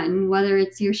or not, and whether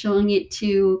it's you're showing it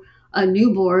to a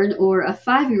newborn or a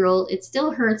 5-year-old, it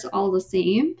still hurts all the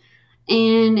same.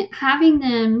 And having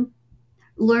them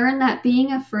learn that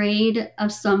being afraid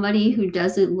of somebody who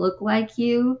doesn't look like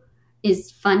you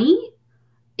is funny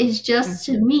is just,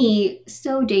 to Mhm. me,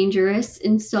 so dangerous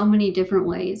in so many different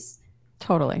ways.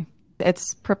 Totally.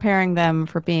 It's preparing them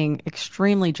for being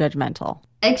extremely judgmental.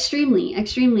 Extremely,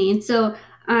 extremely. And so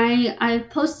I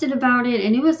posted about it,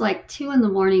 and it was like 2 in the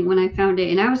morning when I found it,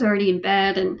 and I was already in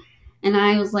bed, and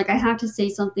I was like, I have to say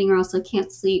something or else I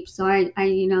can't sleep. So I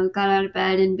got out of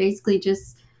bed and basically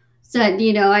just said,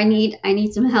 I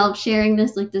need some help sharing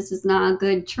this. Like, this is not a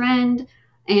good trend.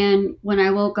 And when I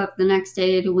woke up the next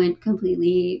day, it went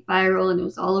completely viral, and it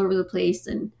was all over the place,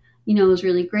 and it was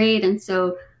really great. And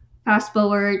so fast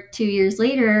forward 2 years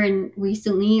later, and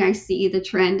recently I see the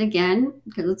trend again,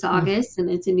 because it's Ugh. August and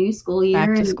it's a new school year,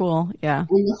 Back to and school. Yeah.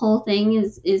 the whole thing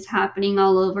is happening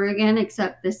all over again.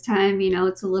 Except this time,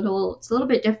 it's a little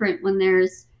bit different when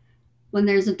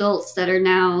there's adults that are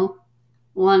now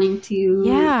wanting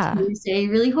Yeah. to say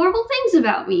really horrible things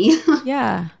about me.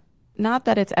 Yeah. Not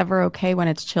that it's ever okay when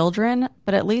it's children,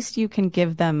 but at least you can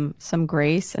give them some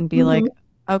grace and be like, Mhm.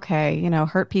 okay,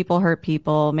 hurt people hurt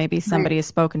people. Maybe Right. somebody has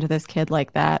spoken to this kid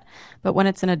like that. But when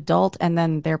it's an adult and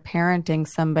then they're parenting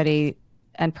somebody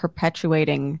and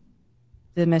perpetuating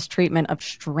the mistreatment of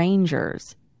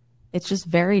strangers, it's just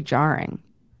very jarring.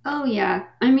 Oh yeah.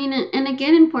 I mean, and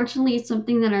again, unfortunately, it's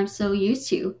something that I'm so used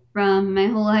to from my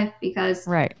whole life, because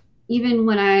Right. even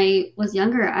when I was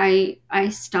younger, I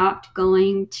stopped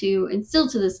going to, and still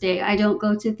to this day, I don't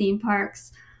go to theme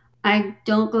parks. I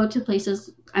don't go to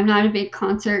places. I'm not a big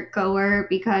concert goer,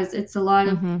 because it's a lot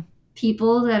of Mm-hmm.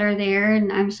 people that are there,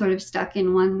 and I'm sort of stuck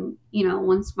in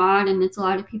one spot, and it's a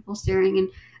lot of people staring.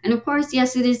 And of course,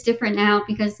 yes, it is different now,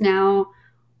 because now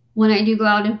when I do go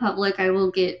out in public,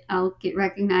 I'll get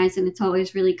recognized, and it's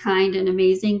always really kind and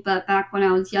amazing. But back when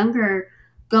I was younger,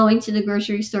 going to the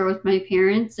grocery store with my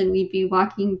parents, and we'd be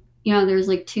walking, there's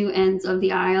like two ends of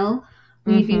the aisle.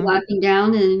 We'd be Mm-hmm. walking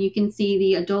down, and you can see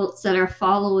the adults that are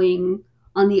following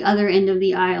on the other end of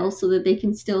the aisle, so that they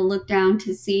can still look down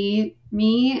to see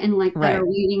me, and like that Right. are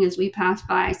waiting as we pass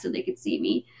by so they could see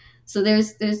me. So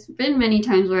there's been many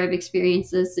times where I've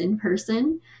experienced this in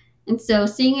person, and so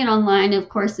seeing it online, of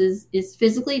course, is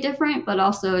physically different, but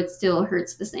also it still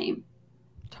hurts the same.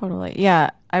 Totally. Yeah.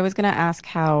 I was going to ask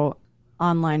how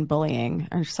online bullying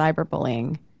or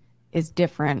cyberbullying is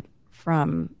different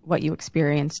from what you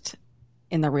experienced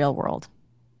in the real world.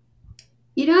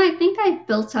 I think I've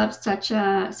built up such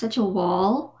a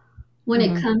wall when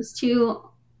it Mm-hmm. comes to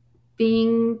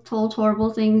being told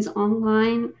horrible things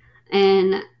online,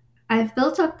 and I've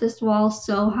built up this wall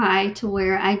so high to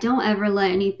where I don't ever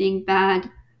let anything bad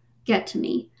get to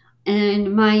me.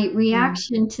 And my Mm.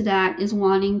 reaction to that is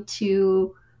wanting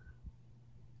to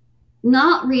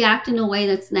not react in a way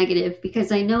that's negative,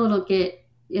 because I know it'll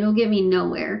get me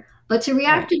nowhere. But to Right.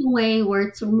 react in a way where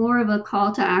it's more of a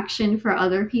call to action for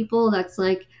other people, that's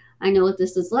like, I know what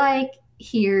this is like.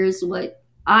 Here's what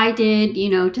I did,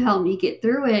 to help me get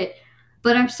through it.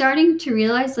 But I'm starting to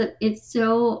realize that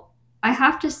I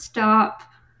have to stop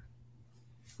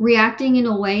reacting in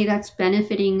a way that's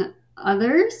benefiting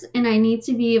others, and I need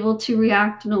to be able to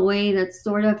react in a way that's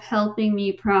sort of helping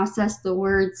me process the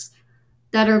words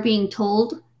that are being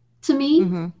told to me,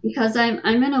 Mm-hmm. because I'm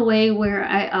in a way where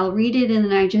I'll read it, and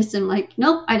then I just am like,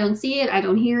 nope, I don't see it, I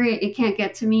don't hear it, it can't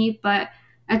get to me. But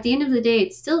at the end of the day,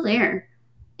 it's still there,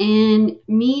 and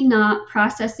me not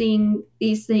processing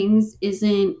these things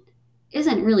isn't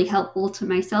really helpful to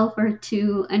myself or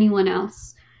to anyone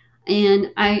else.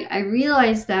 And I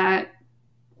realized that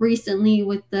recently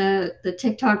with the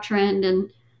TikTok trend,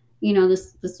 and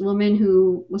this woman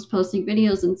who was posting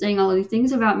videos and saying all of these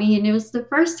things about me, and it was the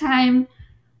first time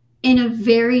in a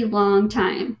very long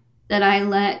time that I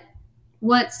let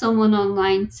what someone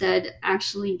online said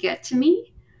actually get to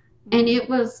me. And Mm. it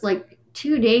was like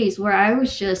 2 days where I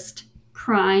was just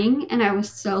crying, and I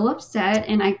was so upset,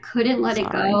 and I couldn't let it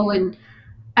Sorry. go. And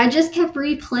I just kept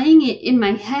replaying it in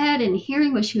my head and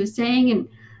hearing what she was saying. And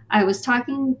I was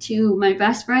talking to my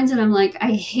best friends, and I'm like,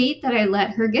 I hate that I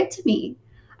let her get to me.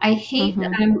 I hate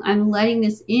that I'm letting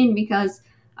this in, because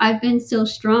I've been so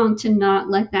strong to not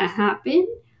let that happen.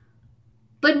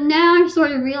 But now I'm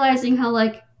sort of realizing how,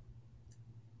 like,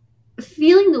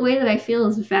 feeling the way that I feel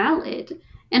is valid.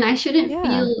 And I shouldn't Yeah.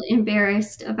 feel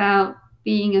embarrassed about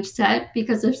being upset,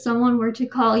 because if someone were to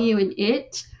call you an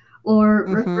it, or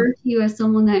Mm-hmm. refer to you as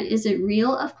someone that isn't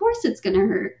real, of course it's going to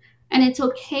hurt. And it's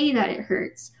okay that it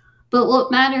hurts. But what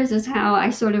matters is how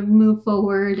I sort of move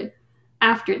forward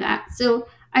after that. So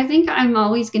I think I'm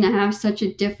always going to have such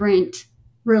a different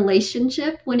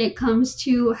relationship when it comes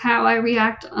to how I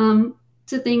react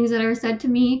to things that are said to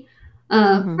me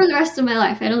Mm-hmm. for the rest of my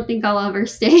life. I don't think I'll ever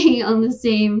stay on the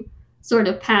same sort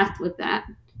of path with that.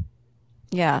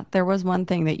 Yeah, there was one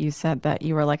thing that you said that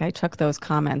you were like, I took those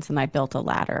comments and I built a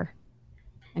ladder,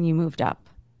 and you moved up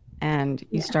and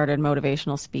you Yeah. started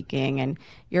motivational speaking, and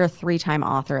you're a 3-time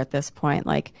author at this point.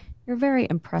 Like, you're a very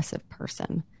impressive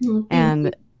person. Well,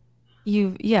 thank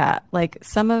you. And yeah, like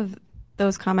some of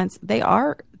those comments, they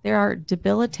are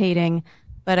debilitating,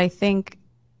 but I think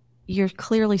you're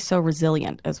clearly so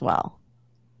resilient as well.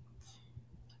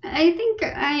 I think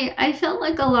I felt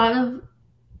like a lot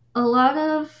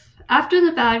of after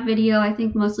the bad video, I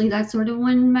think mostly that's sort of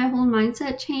when my whole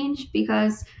mindset changed,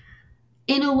 because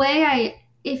in a way,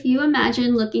 if you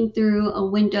imagine looking through a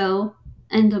window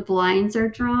and the blinds are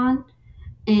drawn,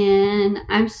 and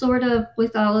I'm sort of,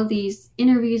 with all of these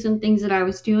interviews and things that I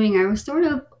was doing, I was sort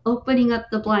of opening up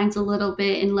the blinds a little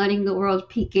bit and letting the world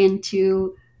peek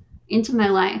into my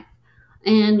life.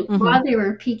 And Mm-hmm. while they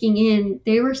were peeking in,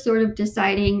 they were sort of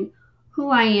deciding who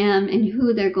I am and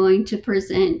who they're going to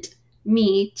present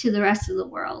me to the rest of the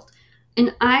world.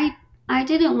 And I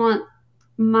didn't want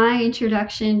my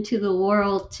introduction to the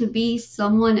world to be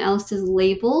someone else's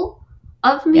label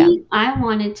of Yeah. me. I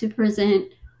wanted to present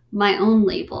my own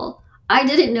label. I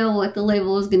didn't know what the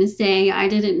label was going to say. I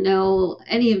didn't know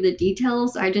any of the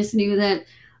details. I just knew that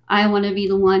I want to be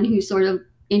the one who's sort of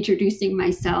introducing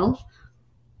myself.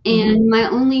 Mm-hmm. And my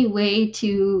only way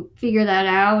to figure that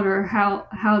out, or how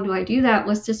do I do that,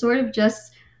 was to sort of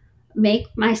just make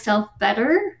myself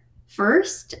better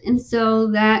first. And so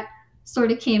that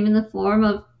sort of came in the form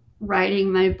of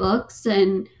writing my books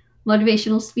and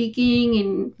motivational speaking,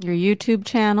 and Your YouTube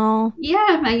channel.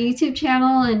 yeah, my YouTube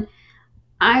channel. And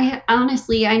I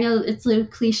honestly, I know it's a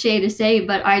cliche to say,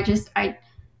 but I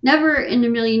never in a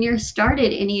million years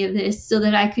started any of this so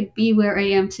that I could be where I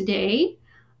am today.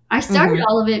 I started Mm-hmm.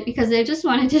 all of it because I just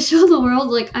wanted to show the world,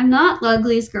 like, I'm not the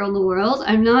ugliest girl in the world.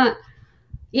 I'm not,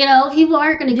 people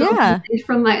aren't going to go Yeah. blind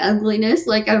from my ugliness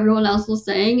like everyone else was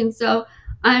saying. And so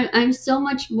I'm so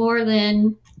much more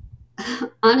than,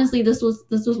 honestly, this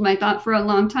was my thought for a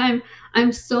long time.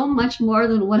 I'm so much more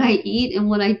than what I eat and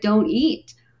what I don't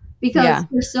eat, because Yeah.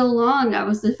 for so long that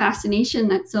was the fascination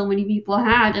that so many people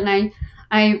had. And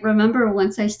I remember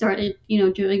once I started,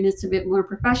 doing this a bit more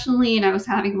professionally, and I was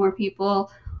having more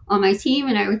people on my team,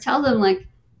 and I would tell them, like,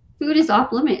 food is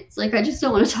off limits. Like, I just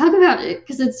don't want to talk about it,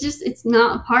 because it's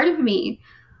not a part of me.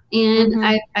 And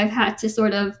Mm-hmm. I've had to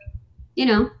sort of, you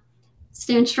know,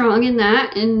 stand strong in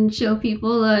that and show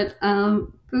people that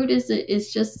food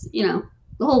is just, the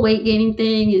whole weight gaining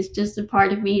thing is just a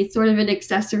part of me. It's sort of an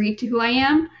accessory to who I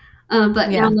am.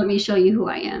 But now Yeah. let me show you who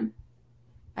I am.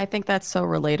 I think that's so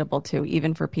relatable too,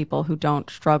 even for people who don't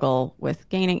struggle with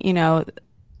gaining.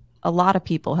 A lot of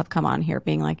people have come on here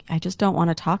being like, I just don't want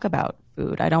to talk about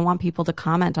food. I don't want people to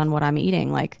comment on what I'm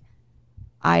eating. Like,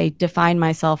 I define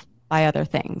myself by other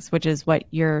things, which is what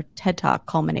your TED Talk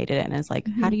culminated in, is like,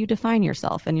 how do you define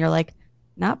yourself? And you're like,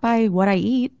 not by what I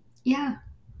eat. Yeah,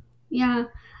 yeah.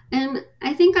 And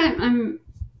I think I'm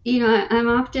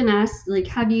often asked, like,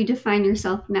 how do you define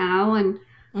yourself now? And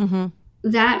Mm-hmm.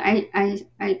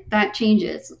 that that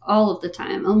changes all of the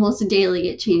time. Almost daily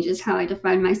it changes how I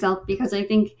define myself, because I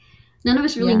think none of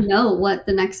us really Yeah. know what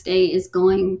the next day is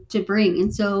going to bring.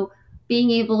 And so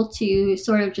being able to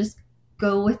sort of just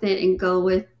go with it, and go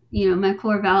with, my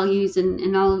core values,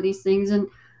 and all of these things. And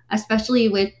especially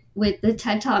with the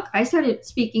TED Talk, I started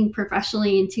speaking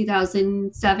professionally in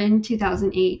 2007,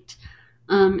 2008.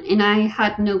 And I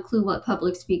had no clue what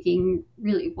public speaking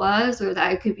really was, or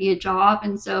that it could be a job.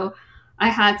 And so I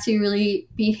had to really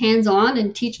be hands on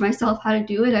and teach myself how to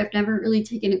do it. I've never really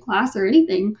taken a class or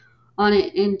anything on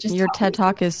it, and just Your taught TED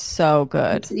myself Talk is so what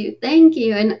good. to do. Thank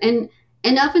you.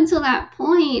 And up until that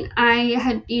point, I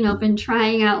had, been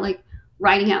trying out, like,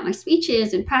 writing out my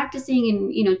speeches and practicing,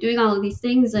 and, doing all of these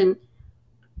things. And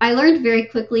I learned very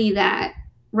quickly that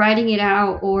writing it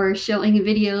out or showing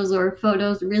videos or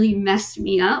photos really messed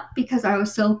me up because I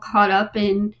was so caught up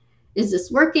in, is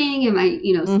this working? Am I,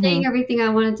 saying everything I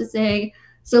wanted to say?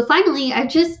 So finally, I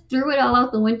just threw it all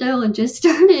out the window and just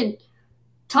started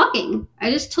talking.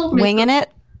 I just told myself, winging it.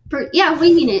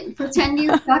 Winging it. Pretend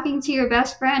you're talking to your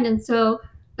best friend. And so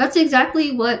that's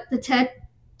exactly what the TED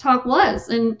Talk was.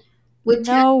 And with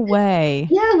No way.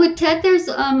 Yeah, with TED, there's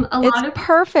a lot It's of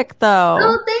perfect though.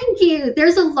 Oh, thank you.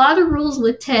 There's a lot of rules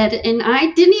with TED, and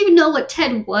I didn't even know what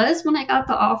TED was when I got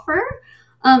the offer.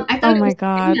 I thought it was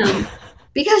God.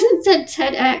 because it said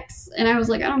TEDx, and I was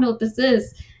like, I don't know what this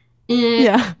is. And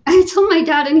Yeah. I told my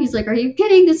dad, and he's like, "Are you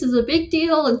kidding? This is a big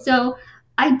deal." And so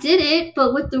I did it,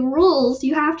 but with the rules,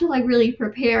 you have to like really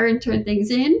prepare and turn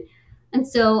things in. And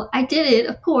so I did it,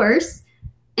 of course.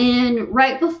 And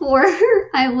right before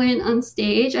I went on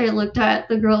stage, I looked at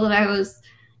the girl that I was,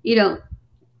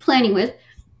 planning with,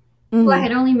 who I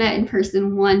had only met in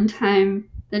person one time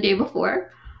the day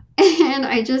before. And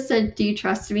I just said, "Do you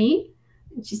trust me?"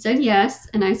 And she said yes.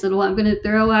 And I said, "Well, I'm going to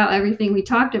throw out everything we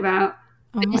talked about."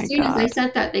 And as soon as I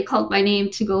said that, they called my name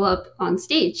to go up on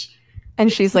stage.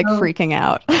 And she's like freaking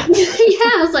out. Yeah,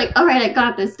 I was like, "All right, I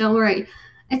got this. Don't worry."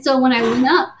 And so when I went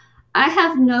up, I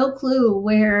have no clue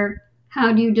where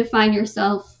 "how do you define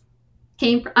yourself"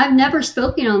 came from. I've never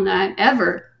spoken on that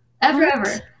ever.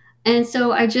 And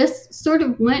so I just sort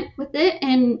of went with it.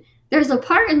 And there's a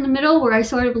part in the middle where I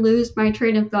sort of lose my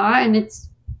train of thought. And it's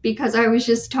because I was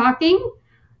just talking.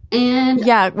 And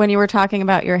yeah, when you were talking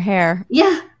about your hair.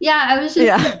 Yeah, I was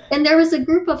just, and there was a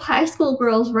group of high school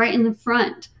girls right in the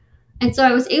front. And so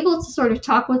I was able to sort of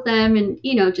talk with them and,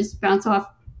 just bounce off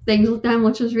things with them,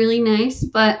 which was really nice.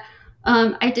 But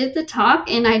I did the talk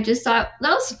and I just thought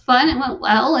that was fun. It went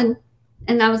well.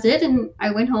 And that was it. And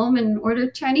I went home and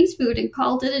ordered Chinese food and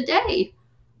called it a day.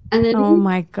 And then oh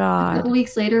my God, a couple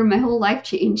weeks later, my whole life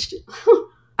changed.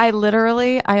 I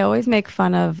always make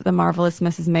fun of the marvelous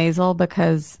Mrs. Maisel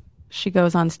because she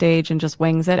goes on stage and just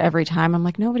wings it every time. I'm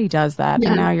like, nobody does that. Yeah.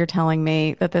 And now you're telling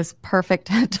me that this perfect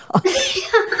TED Talk.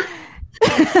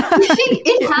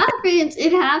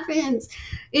 It happens.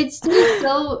 It's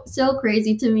just so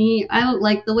crazy to me. I don't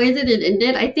like the way that it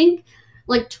ended. I think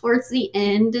like towards the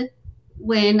end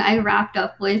when I wrapped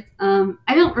up with,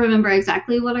 I don't remember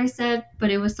exactly what I said, but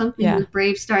it was something with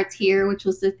Brave Starts Here, which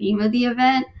was the theme of the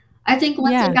event. I think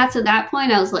once I got to that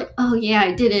point, I was like, oh yeah,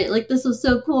 I did it. Like this was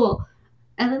so cool.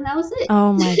 And then that was it.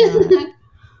 Oh my God.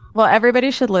 Well,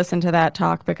 everybody should listen to that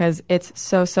talk because it's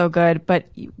so, so good. But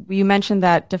you mentioned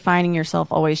that defining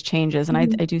yourself always changes. And I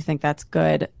do think that's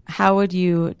good. How would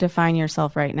you define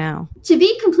yourself right now? To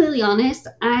be completely honest,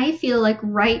 I feel like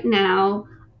right now,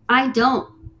 I don't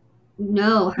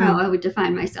know how I would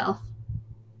define myself.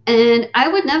 And I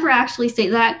would never actually say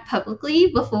that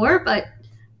publicly before, but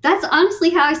that's honestly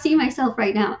how I see myself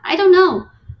right now. I don't know.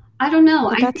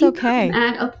 But that's okay. I'm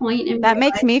at a point in that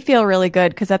makes me feel really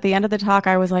good because at the end of the talk,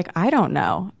 I was like, I don't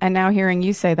know. And now hearing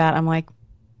you say that, I'm like,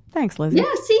 thanks, Lizzie.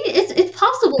 Yeah, see, it's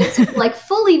possible to like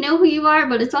fully know who you are,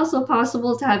 but it's also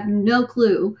possible to have no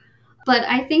clue. But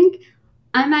I think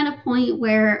I'm at a point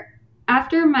where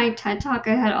after my TED Talk,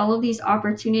 I had all of these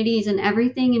opportunities and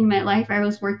everything in my life. I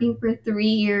was working for 3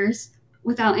 years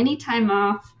without any time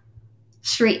off,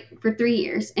 straight for 3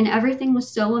 years. And everything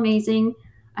was so amazing.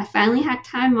 I finally had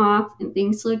time off and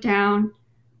things slowed down.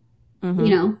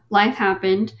 Life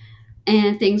happened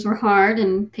and things were hard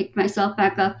and picked myself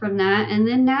back up from that. And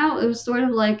then now it was sort of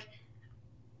like,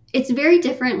 it's very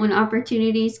different when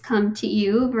opportunities come to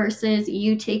you versus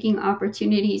you taking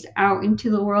opportunities out into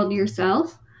the world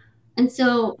yourself. And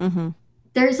so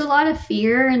there's a lot of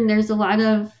fear and there's a lot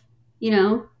of,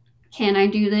 can I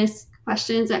do this?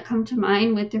 Questions that come to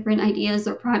mind with different ideas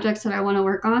or projects that I want to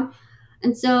work on.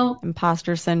 And so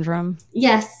imposter syndrome.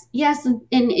 Yes. And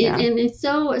it's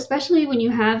so, especially when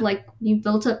you have you've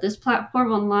built up this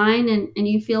platform online and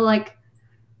you feel like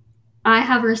I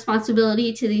have a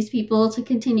responsibility to these people to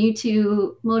continue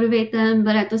to motivate them.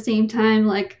 But at the same time,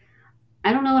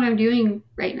 I don't know what I'm doing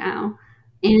right now.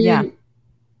 And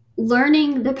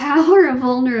learning the power of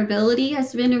vulnerability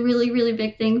has been a really, really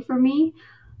big thing for me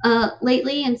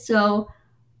lately. And so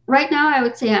right now I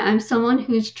would say I'm someone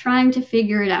who's trying to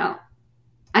figure it out.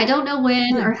 I don't know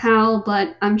when or how,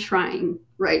 but I'm trying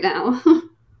right now.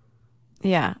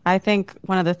 Yeah. I think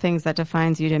one of the things that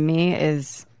defines you to me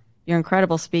is your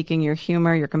incredible speaking, your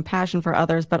humor, your compassion for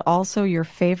others, but also your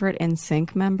favorite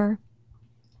NSYNC member.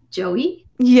 Joey?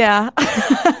 Yeah.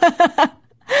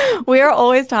 We are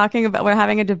always talking about, we're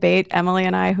having a debate, Emily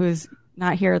and I, who's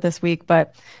not here this week,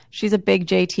 but she's a big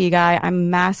JT guy. I'm a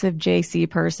massive JC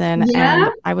person. Yeah?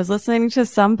 And I was listening to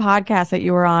some podcast that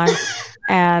you were on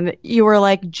and you were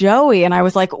like, Joey. And I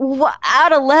was like, what?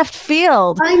 Out of left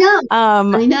field. I know.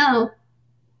 I know.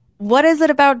 What is it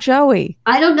about Joey?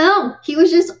 I don't know. He was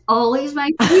just always my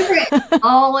favorite.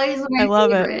 Always my I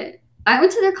love favorite. it. I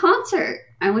went to their concert.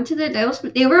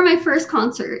 They were my first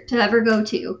concert to ever go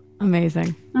to.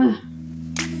 Amazing.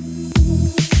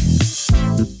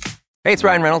 Hey, it's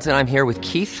Ryan Reynolds, and I'm here with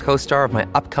Keith, co-star of my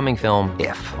upcoming film,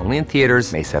 If, only in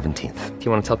theaters May 17th. Do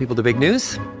you want to tell people the big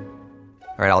news?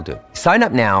 All right, I'll do it. Sign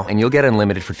up now and you'll get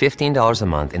unlimited for $15 a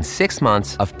month and 6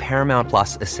 months of Paramount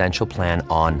Plus Essential Plan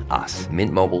on us.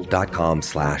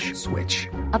 MintMobile.com/switch.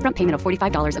 Upfront payment of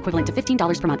 $45 equivalent to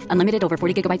 $15 per month. Unlimited over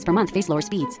 40 gigabytes per month. Face lower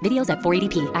speeds. Videos at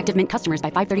 480p. Active Mint customers by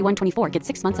 531.24 get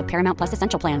 6 months of Paramount Plus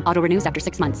Essential Plan. Auto renews after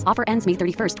 6 months. Offer ends May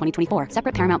 31st, 2024.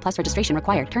 Separate Paramount Plus registration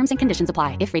required. Terms and conditions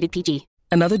apply if rated PG.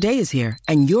 Another day is here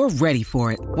and you're ready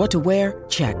for it. What to wear?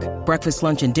 Check. Breakfast,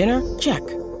 lunch, and dinner? Check.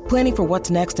 Planning for what's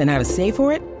next and how to save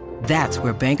for it? That's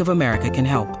where Bank of America can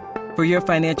help. For your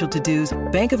financial to-dos,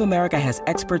 Bank of America has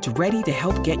experts ready to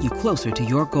help get you closer to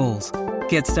your goals.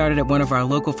 Get started at one of our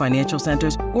local financial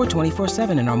centers or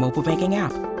 24/7 in our mobile banking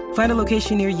app. Find a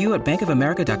location near you at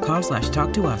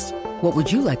bankofamerica.com/talktous. What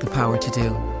would you like the power to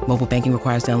do? Mobile banking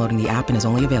requires downloading the app and is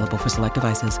only available for select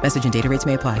devices. Message and data rates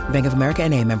may apply. Bank of America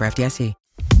N.A., member FDIC.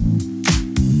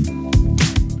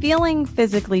 Feeling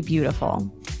physically beautiful.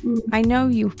 I know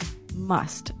you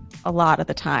must a lot of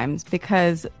the times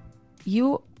because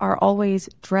you are always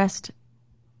dressed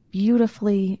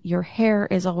beautifully. Your hair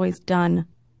is always done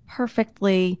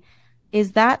perfectly.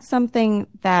 Is that something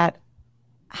that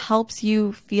helps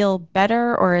you feel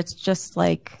better, or it's just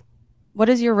like, what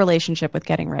is your relationship with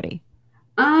getting ready?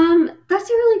 That's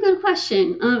a really good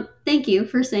question. Thank you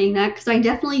for saying that, because I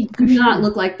definitely do not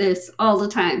look like this all the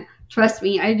time. Trust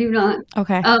me, I do not.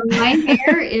 Okay. My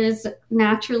hair is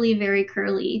naturally very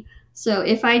curly. So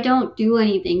if I don't do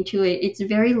anything to it, it's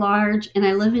very large, and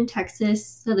I live in Texas,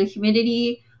 so the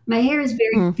humidity, my hair is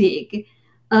very big.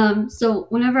 So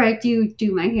whenever I do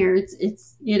my hair,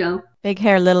 it's big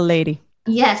hair, little lady.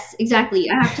 Yes, exactly.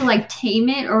 I have to like tame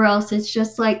it, or else it's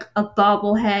just like a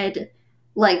bobblehead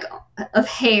like of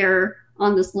hair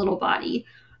on this little body.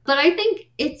 But I think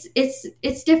it's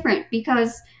different,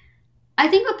 because I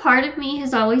think a part of me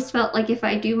has always felt like if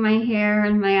I do my hair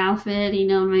and my outfit,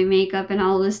 my makeup and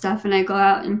all this stuff, and I go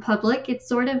out in public, it's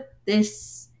sort of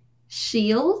this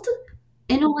shield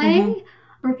in a way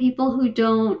for people who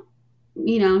don't,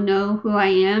 know who I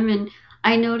am. And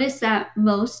I notice that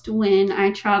most when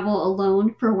I travel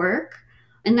alone for work.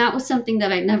 And that was something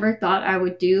that I never thought I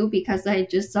would do, because I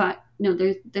just thought,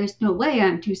 there's no way,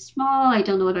 I'm too small. I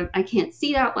don't know I can't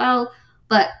see that well.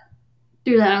 But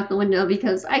threw that out the window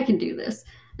because I can do this.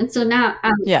 And so now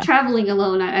I'm traveling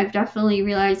alone. I've definitely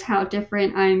realized how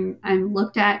different I'm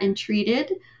looked at and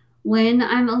treated when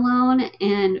I'm alone,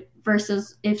 and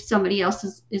versus if somebody else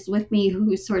is with me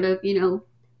who sort of,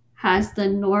 has the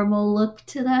normal look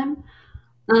to them.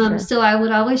 So I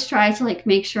would always try to like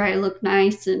make sure I look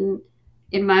nice, and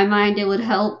in my mind it would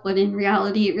help, but in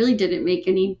reality it really didn't make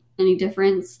any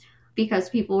difference, because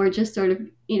people were just sort of,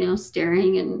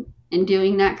 staring and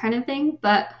doing that kind of thing.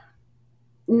 But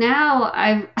now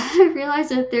I've realized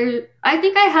that I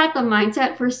think I had the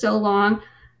mindset for so long,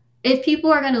 if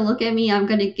people are going to look at me, I'm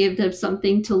going to give them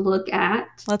something to look at.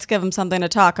 Let's give them something to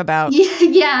talk about.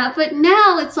 Yeah. But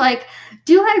now it's like,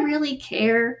 do I really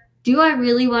care? Do I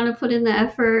really want to put in the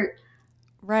effort?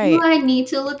 Right. Do I need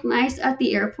to look nice at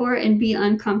the airport and be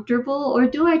uncomfortable? Or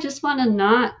do I just want to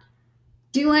not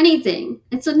do anything?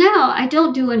 And so now I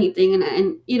don't do anything, and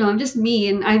I'm just me,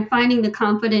 and I'm finding the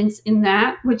confidence in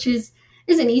that, which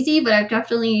isn't easy, but I'm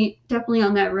definitely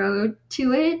on that road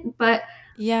to it. But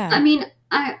yeah, I mean,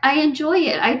 I enjoy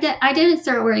it. I didn't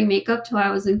start wearing makeup till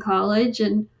I was in college,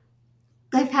 and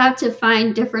I've had to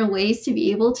find different ways to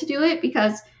be able to do it,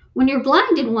 because when you're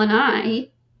blind in one eye,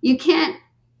 you can't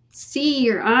see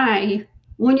your eye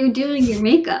when you're doing your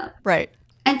makeup. Right.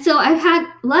 And so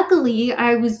luckily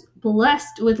I was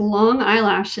blessed with long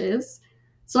eyelashes,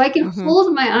 so I can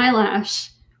hold my eyelash,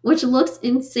 which looks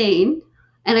insane,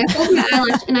 and I hold my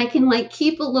eyelash and I can like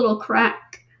keep a little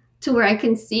crack to where I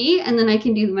can see, and then I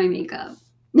can do my makeup.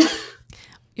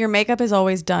 Your makeup is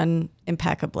always done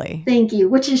impeccably. Thank you,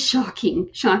 which is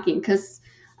shocking, because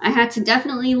I had to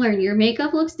definitely learn your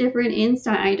makeup looks different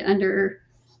inside under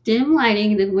dim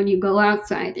lighting than when you go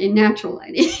outside in natural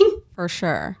lighting. For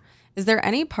sure. Is there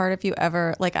any part of you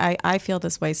ever, like I feel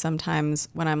this way sometimes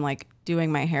when I'm like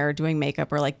doing my hair, doing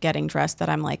makeup, or like getting dressed, that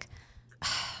I'm like,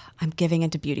 I'm giving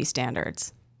into beauty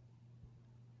standards?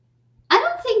 I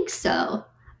don't think so.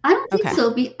 I don't think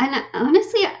so. And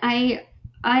honestly,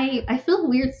 I feel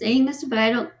weird saying this, but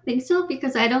I don't think so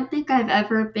because I don't think I've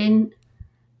ever been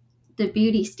the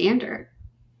beauty standard.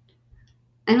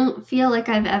 I don't feel like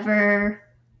I don't think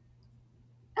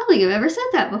I've ever said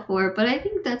that before, but I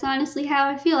think that's honestly how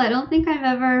I feel. I don't think I've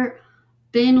ever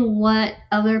been what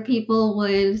other people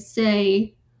would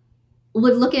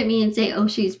look at me and say, oh,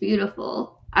 she's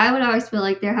beautiful. I would always feel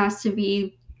like there has to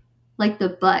be like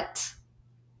the but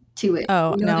to it.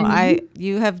 Oh, You know no, what I mean?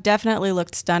 you have definitely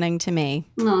looked stunning to me.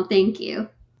 Oh, thank you.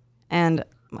 And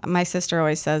my sister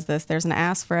always says this, there's an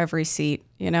ass for every seat,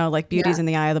 like beauty's in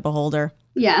the eye of the beholder.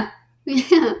 Yeah.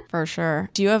 Yeah. For sure.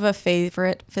 Do you have a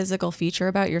favorite physical feature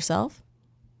about yourself?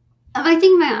 I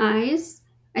think my eyes.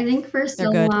 I think for They're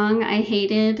so good. long I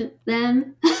hated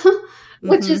them,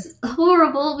 which is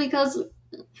horrible because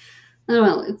I don't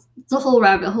know, it's a whole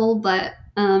rabbit hole, but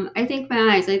I think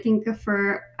my eyes, I think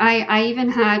I even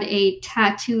had a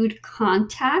tattooed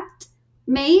contact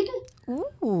made.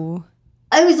 Ooh.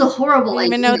 It was a horrible I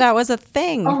didn't even idea. know that was a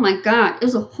thing. Oh my God. It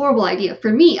was a horrible idea.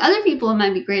 For me, other people, it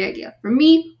might be a great idea. For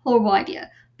me, horrible idea.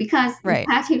 Because Right.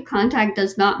 the tattooed contact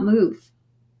does not move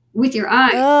with your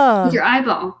eye, Ugh. with your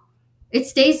eyeball. It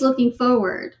stays looking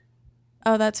forward.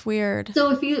 Oh, that's weird.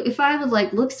 So if I would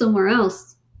like look somewhere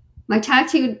else, my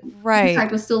tattooed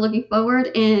contact was still looking forward,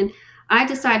 and I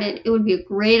decided it would be a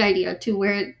great idea to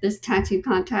wear this tattooed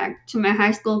contact to my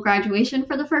high school graduation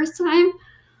for the first time.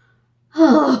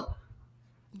 Oh,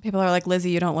 People are like,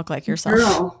 Lizzie, you don't look like yourself.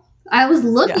 girl, I was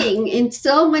looking in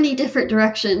so many different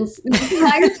directions the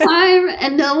entire time,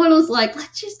 and no one was like,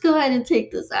 let's just go ahead and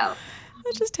take this out.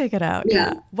 Let's just take it out.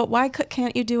 Yeah. But why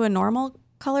can't you do a normal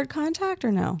colored contact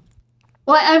or no?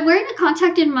 Well, I'm wearing a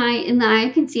contact in the eye I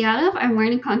can see out of. I'm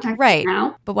wearing a contact right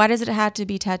now. But why does it have to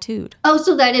be tattooed? Oh,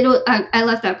 so that I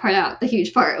left that part out, the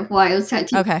huge part of why it was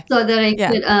tattooed. Okay. So that it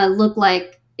could look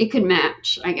like it could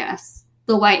match, I guess.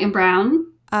 The white and brown.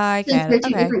 I Since get they're it. two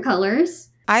different colors.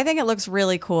 I think it looks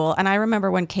really cool. And I remember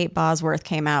when Kate Bosworth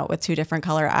came out with 2 different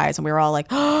color eyes and we were all like,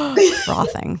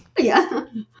 frothing. Yeah.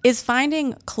 Is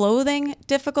finding clothing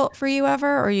difficult for you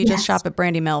ever, or you just shop at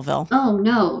Brandy Melville? Oh,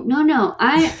 no.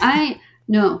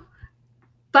 No.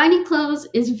 Finding clothes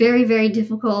is very, very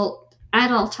difficult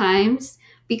at all times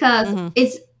because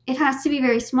it has to be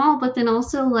very small, but then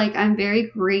also like I'm very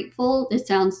grateful. This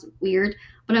sounds weird,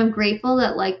 but I'm grateful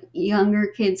that like younger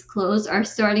kids' clothes are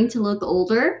starting to look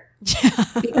older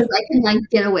because I can like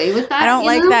get away with that. I don't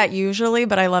like that usually,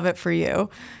 but I love it for you.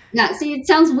 Yeah, see, it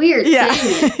sounds weird saying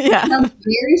it. Yeah. It sounds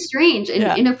very strange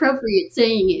and inappropriate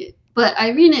saying it. But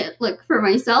I mean it like for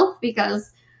myself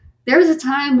because there was a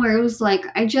time where it was like,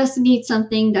 I just need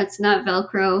something that's not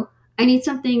Velcro. I need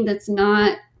something that's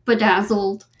not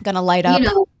bedazzled. Gonna light up.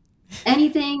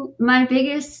 Anything. My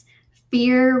biggest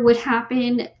fear would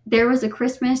happen. There was a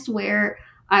Christmas where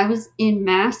I was in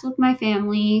mass with my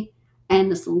family and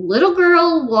this little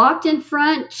girl walked in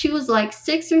front. She was like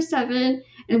 6 or 7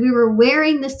 and we were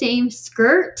wearing the same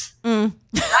skirt. I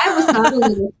was not a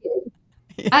little kid.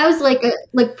 Yeah. I was like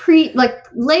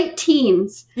late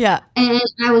teens. Yeah. And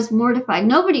I was mortified.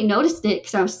 Nobody noticed it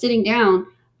because I was sitting down,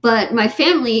 but my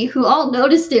family who all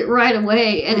noticed it right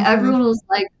away and everyone was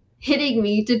like hitting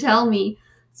me to tell me.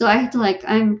 So I had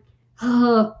to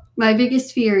my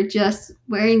biggest fear, just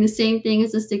wearing the same thing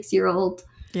as a 6-year-old.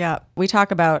 Yeah. We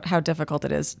talk about how difficult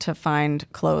it is to find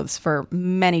clothes for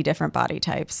many different body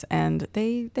types, and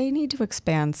they need to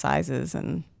expand sizes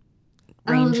and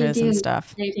ranges and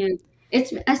stuff. They do.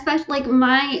 It's especially like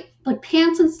my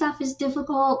pants and stuff is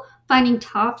difficult. Finding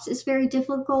tops is very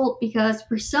difficult because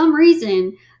for some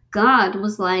reason God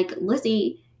was like,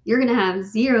 Lizzie, you're gonna have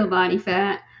 0 body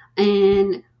fat,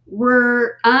 and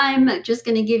I'm just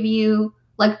gonna give you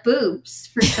like boobs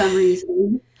for some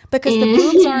reason. Because the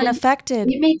boobs aren't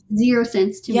affected. It makes 0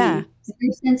 sense to me. 0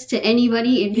 sense to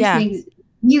anybody. It just makes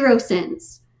 0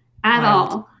 sense at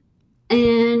all.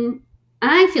 And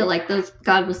I feel like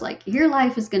God was like, your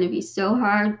life is going to be so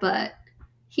hard, but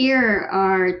here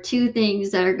are 2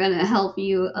 things that are going to help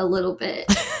you a little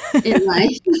bit in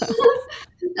life.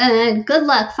 And good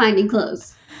luck finding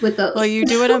clothes with those. Well, you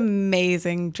do an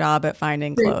amazing job at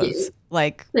finding clothes.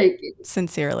 Thank you.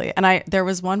 Sincerely. And there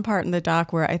was one part in the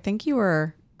doc where I think you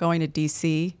were going to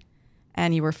DC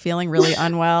and you were feeling really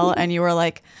unwell and you were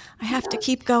like, I have to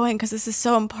keep going because this is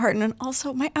so important. And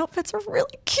also my outfits are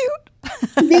really cute.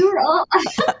 They were all,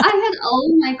 I had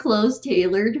all of my clothes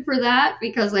tailored for that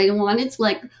because I wanted to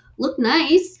like look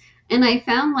nice. And I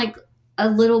found like a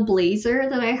little blazer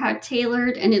that I had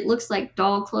tailored and it looks like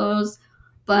doll clothes,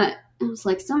 but I was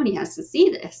like, somebody has to see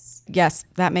this. Yes,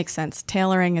 that makes sense.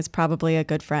 Tailoring is probably a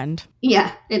good friend.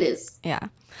 Yeah, it is. Yeah.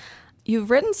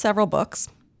 You've written several books.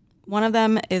 One of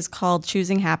them is called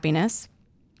Choosing Happiness.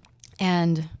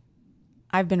 And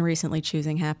I've been recently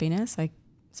choosing happiness. I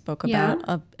spoke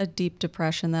about a deep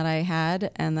depression that I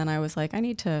had, and then I was like, I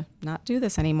need to not do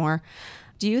this anymore.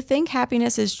 Do you think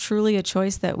happiness is truly a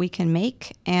choice that we can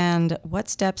make? And what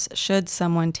steps should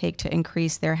someone take to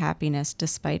increase their happiness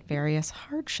despite various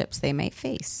hardships they may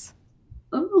face?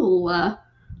 Oh,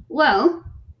 well,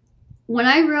 when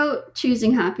I wrote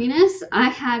Choosing Happiness, I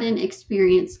hadn't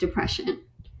experienced depression.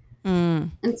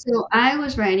 And so I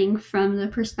was writing from the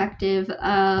perspective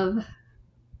of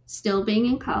still being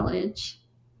in college,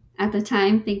 at the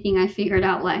time thinking I figured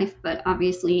out life, but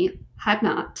obviously had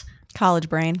not. College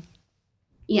brain.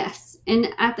 Yes. And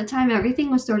at the time, everything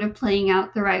was sort of playing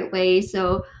out the right way.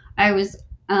 So I was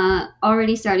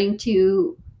already starting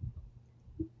to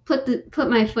put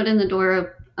my foot in the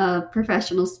door of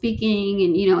professional speaking,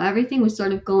 and, everything was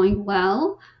sort of going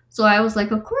well. So I was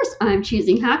like, of course, I'm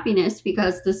choosing happiness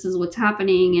because this is what's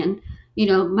happening. And,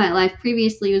 my life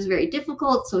previously was very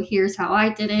difficult. So here's how I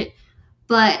did it.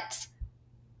 But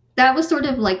that was sort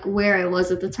of like where I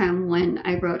was at the time when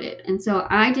I wrote it. And so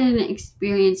I didn't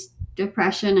experience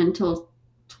depression until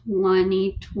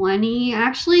 2020,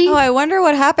 actually. Oh, I wonder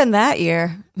what happened that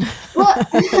year. Well,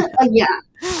 yeah.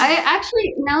 I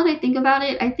actually, now that I think about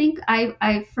it, I think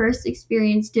I first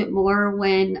experienced it more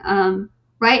when,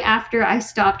 right after I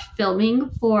stopped filming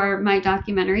for my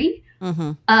documentary,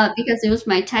 because it was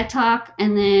my TED Talk.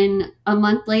 And then a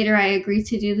month later, I agreed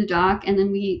to do the doc. And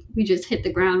then we just hit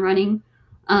the ground running.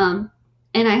 And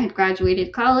I had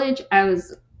graduated college. I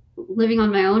was living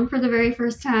on my own for the very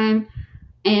first time.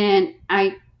 And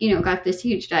I, got this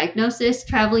huge diagnosis,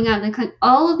 traveling out of the country.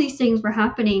 All of these things were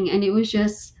happening. And it was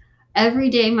just every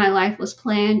day my life was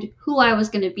planned, who I was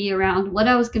going to be around, what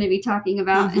I was going to be talking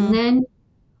about. And then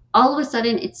all of a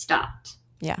sudden it stopped.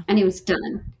 Yeah. And it was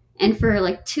done. And for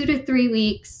like 2 to 3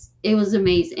 weeks, it was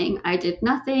amazing. I did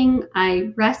nothing.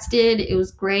 I rested. It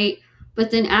was great.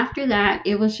 But then after that,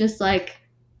 it was just like,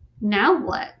 now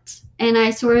what? And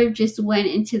I sort of just went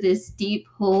into this deep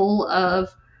hole of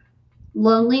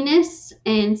loneliness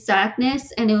and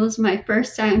sadness. And it was my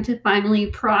first time to finally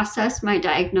process my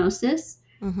diagnosis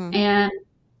and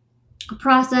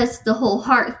process the whole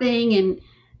heart thing, and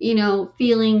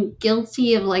feeling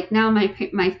guilty of like, now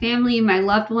my family, my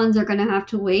loved ones are going to have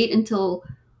to wait until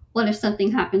what if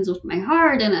something happens with my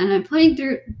heart, and I'm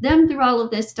putting them through all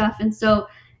of this stuff. And so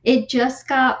it just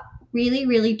got really,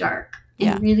 really dark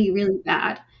and really, really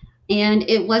bad. And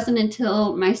it wasn't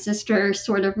until my sister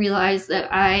sort of realized that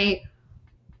I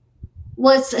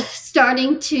was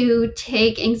starting to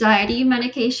take anxiety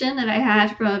medication that I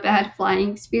had from a bad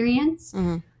flying experience,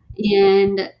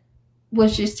 and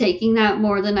was just taking that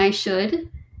more than I should.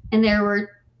 And there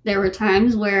were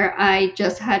times where I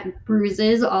just had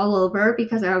bruises all over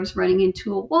because I was running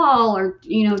into a wall or,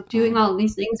 doing all of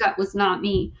these things that was not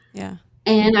me. Yeah.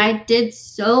 And I did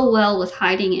so well with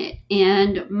hiding it.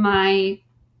 And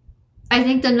I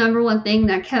think the number one thing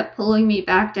that kept pulling me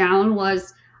back down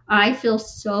was I feel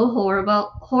so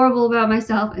horrible about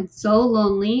myself and so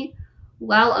lonely,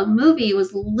 while a movie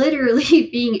was literally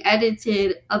being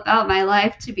edited about my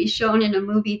life to be shown in a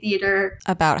movie theater.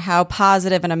 About how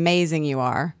positive and amazing you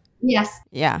are. Yes.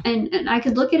 Yeah. And I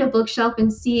could look at a bookshelf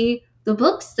and see the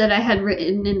books that I had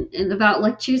written and about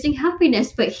like choosing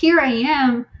happiness. But here I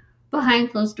am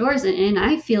behind closed doors and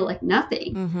I feel like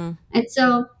nothing. And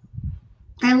so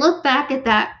I look back at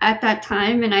that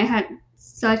time, and I had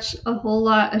such a whole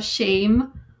lot of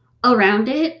shame around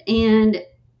it. And,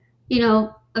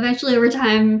 eventually over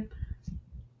time,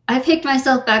 I picked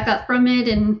myself back up from it,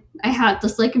 and I had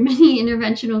this like mini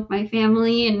intervention with my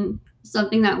family, and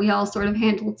something that we all sort of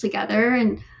handled together.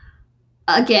 And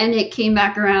again, it came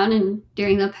back around, and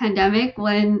during the pandemic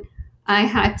when I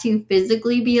had to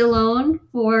physically be alone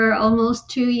for almost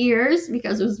 2 years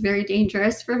because it was very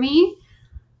dangerous for me,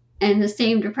 and the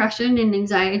same depression and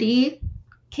anxiety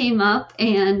came up,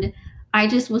 and I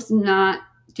just was not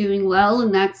doing well.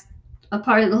 And that's a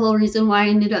part of the whole reason why I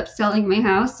ended up selling my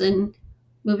house and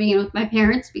moving in with my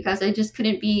parents, because I just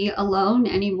couldn't be alone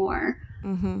anymore.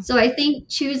 So I think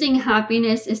choosing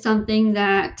happiness is something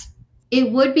that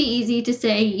it would be easy to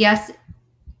say, yes,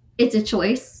 it's a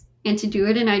choice, and to do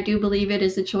it. And I do believe it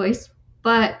is a choice,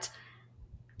 but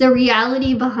the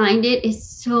reality behind it is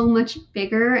so much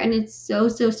bigger, and it's so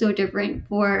different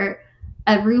for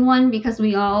everyone, because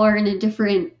we all are in a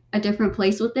different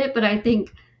place with it. But I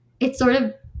think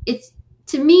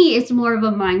to me, it's more of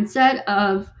a mindset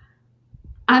of,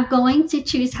 I'm going to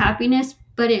choose happiness,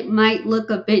 but it might look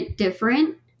a bit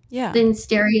different than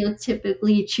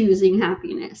stereotypically choosing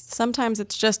happiness. Sometimes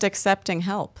it's just accepting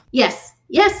help. Yes.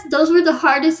 Yes, those were the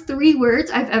hardest 3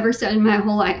 words I've ever said in my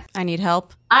whole life. I need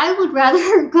help. I would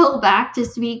rather go back to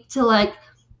speak to like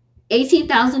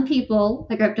 18,000 people,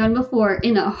 like I've done before,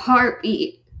 in a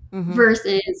heartbeat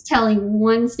versus telling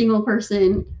one single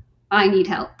person I need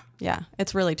help. Yeah,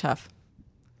 it's really tough.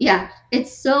 Yeah,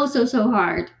 it's so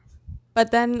hard.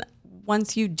 But then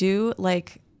once you do,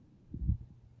 like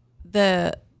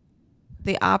the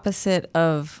opposite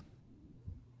of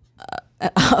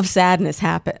sadness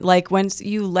happen. Like once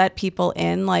you let people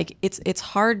in, like it's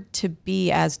hard to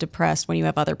be as depressed when you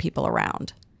have other people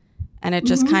around. And it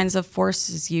just kind of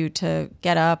forces you to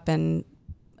get up and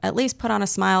at least put on a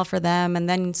smile for them. And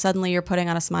then suddenly you're putting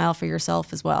on a smile for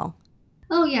yourself as well.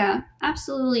 Oh, yeah,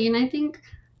 absolutely. And I think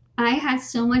I had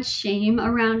so much shame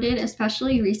around it,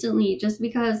 especially recently, just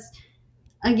because,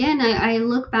 again, I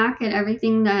look back at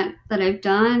everything that I've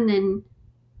done and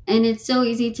it's so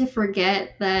easy to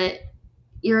forget that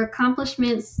your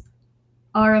accomplishments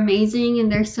are amazing and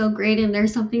they're so great and they're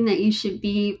something that you should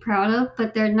be proud of,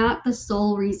 but they're not the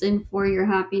sole reason for your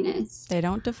happiness. They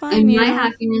don't define you. And my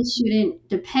happiness shouldn't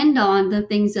depend on the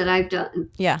things that I've done.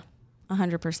 Yeah,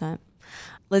 100%.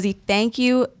 Lizzie, thank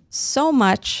you so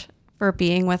much for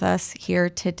being with us here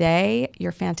today.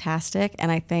 You're fantastic.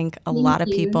 And I think a lot of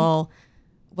people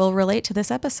will relate to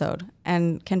this episode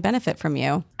and can benefit from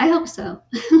you. I hope so.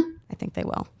 I think they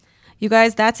will. You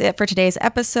guys, that's it for today's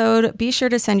episode. Be sure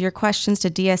to send your questions to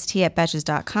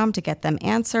dst@betches.com to get them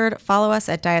answered. Follow us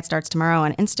at Diet Starts Tomorrow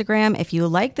on Instagram. If you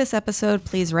like this episode,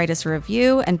 please write us a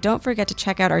review. And don't forget to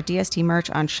check out our DST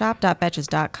merch on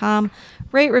shop.betches.com.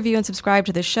 Rate, review, and subscribe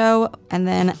to the show. And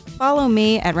then follow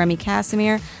me at Remy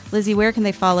Casimir. Lizzie, where can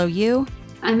they follow you?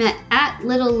 I'm at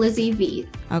Little Lizzie V.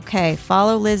 Okay,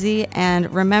 follow Lizzie.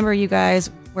 And remember, you guys,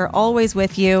 we're always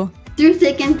with you. Through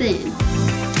thick and thin.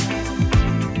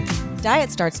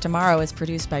 Diet Starts Tomorrow is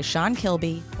produced by Sean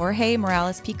Kilby, Jorge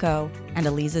Morales-Pico, and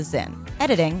Eliza Zinn.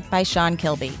 Editing by Sean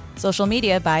Kilby. Social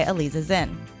media by Eliza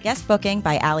Zinn. Guest booking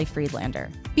by Ali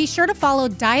Friedlander. Be sure to follow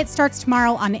Diet Starts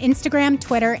Tomorrow on Instagram,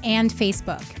 Twitter, and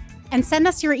Facebook. And send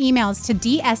us your emails to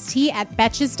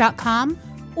dst@betches.com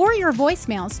or your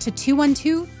voicemails to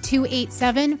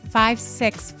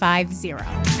 212-287-5650.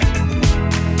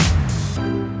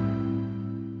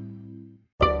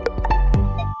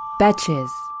 Betches.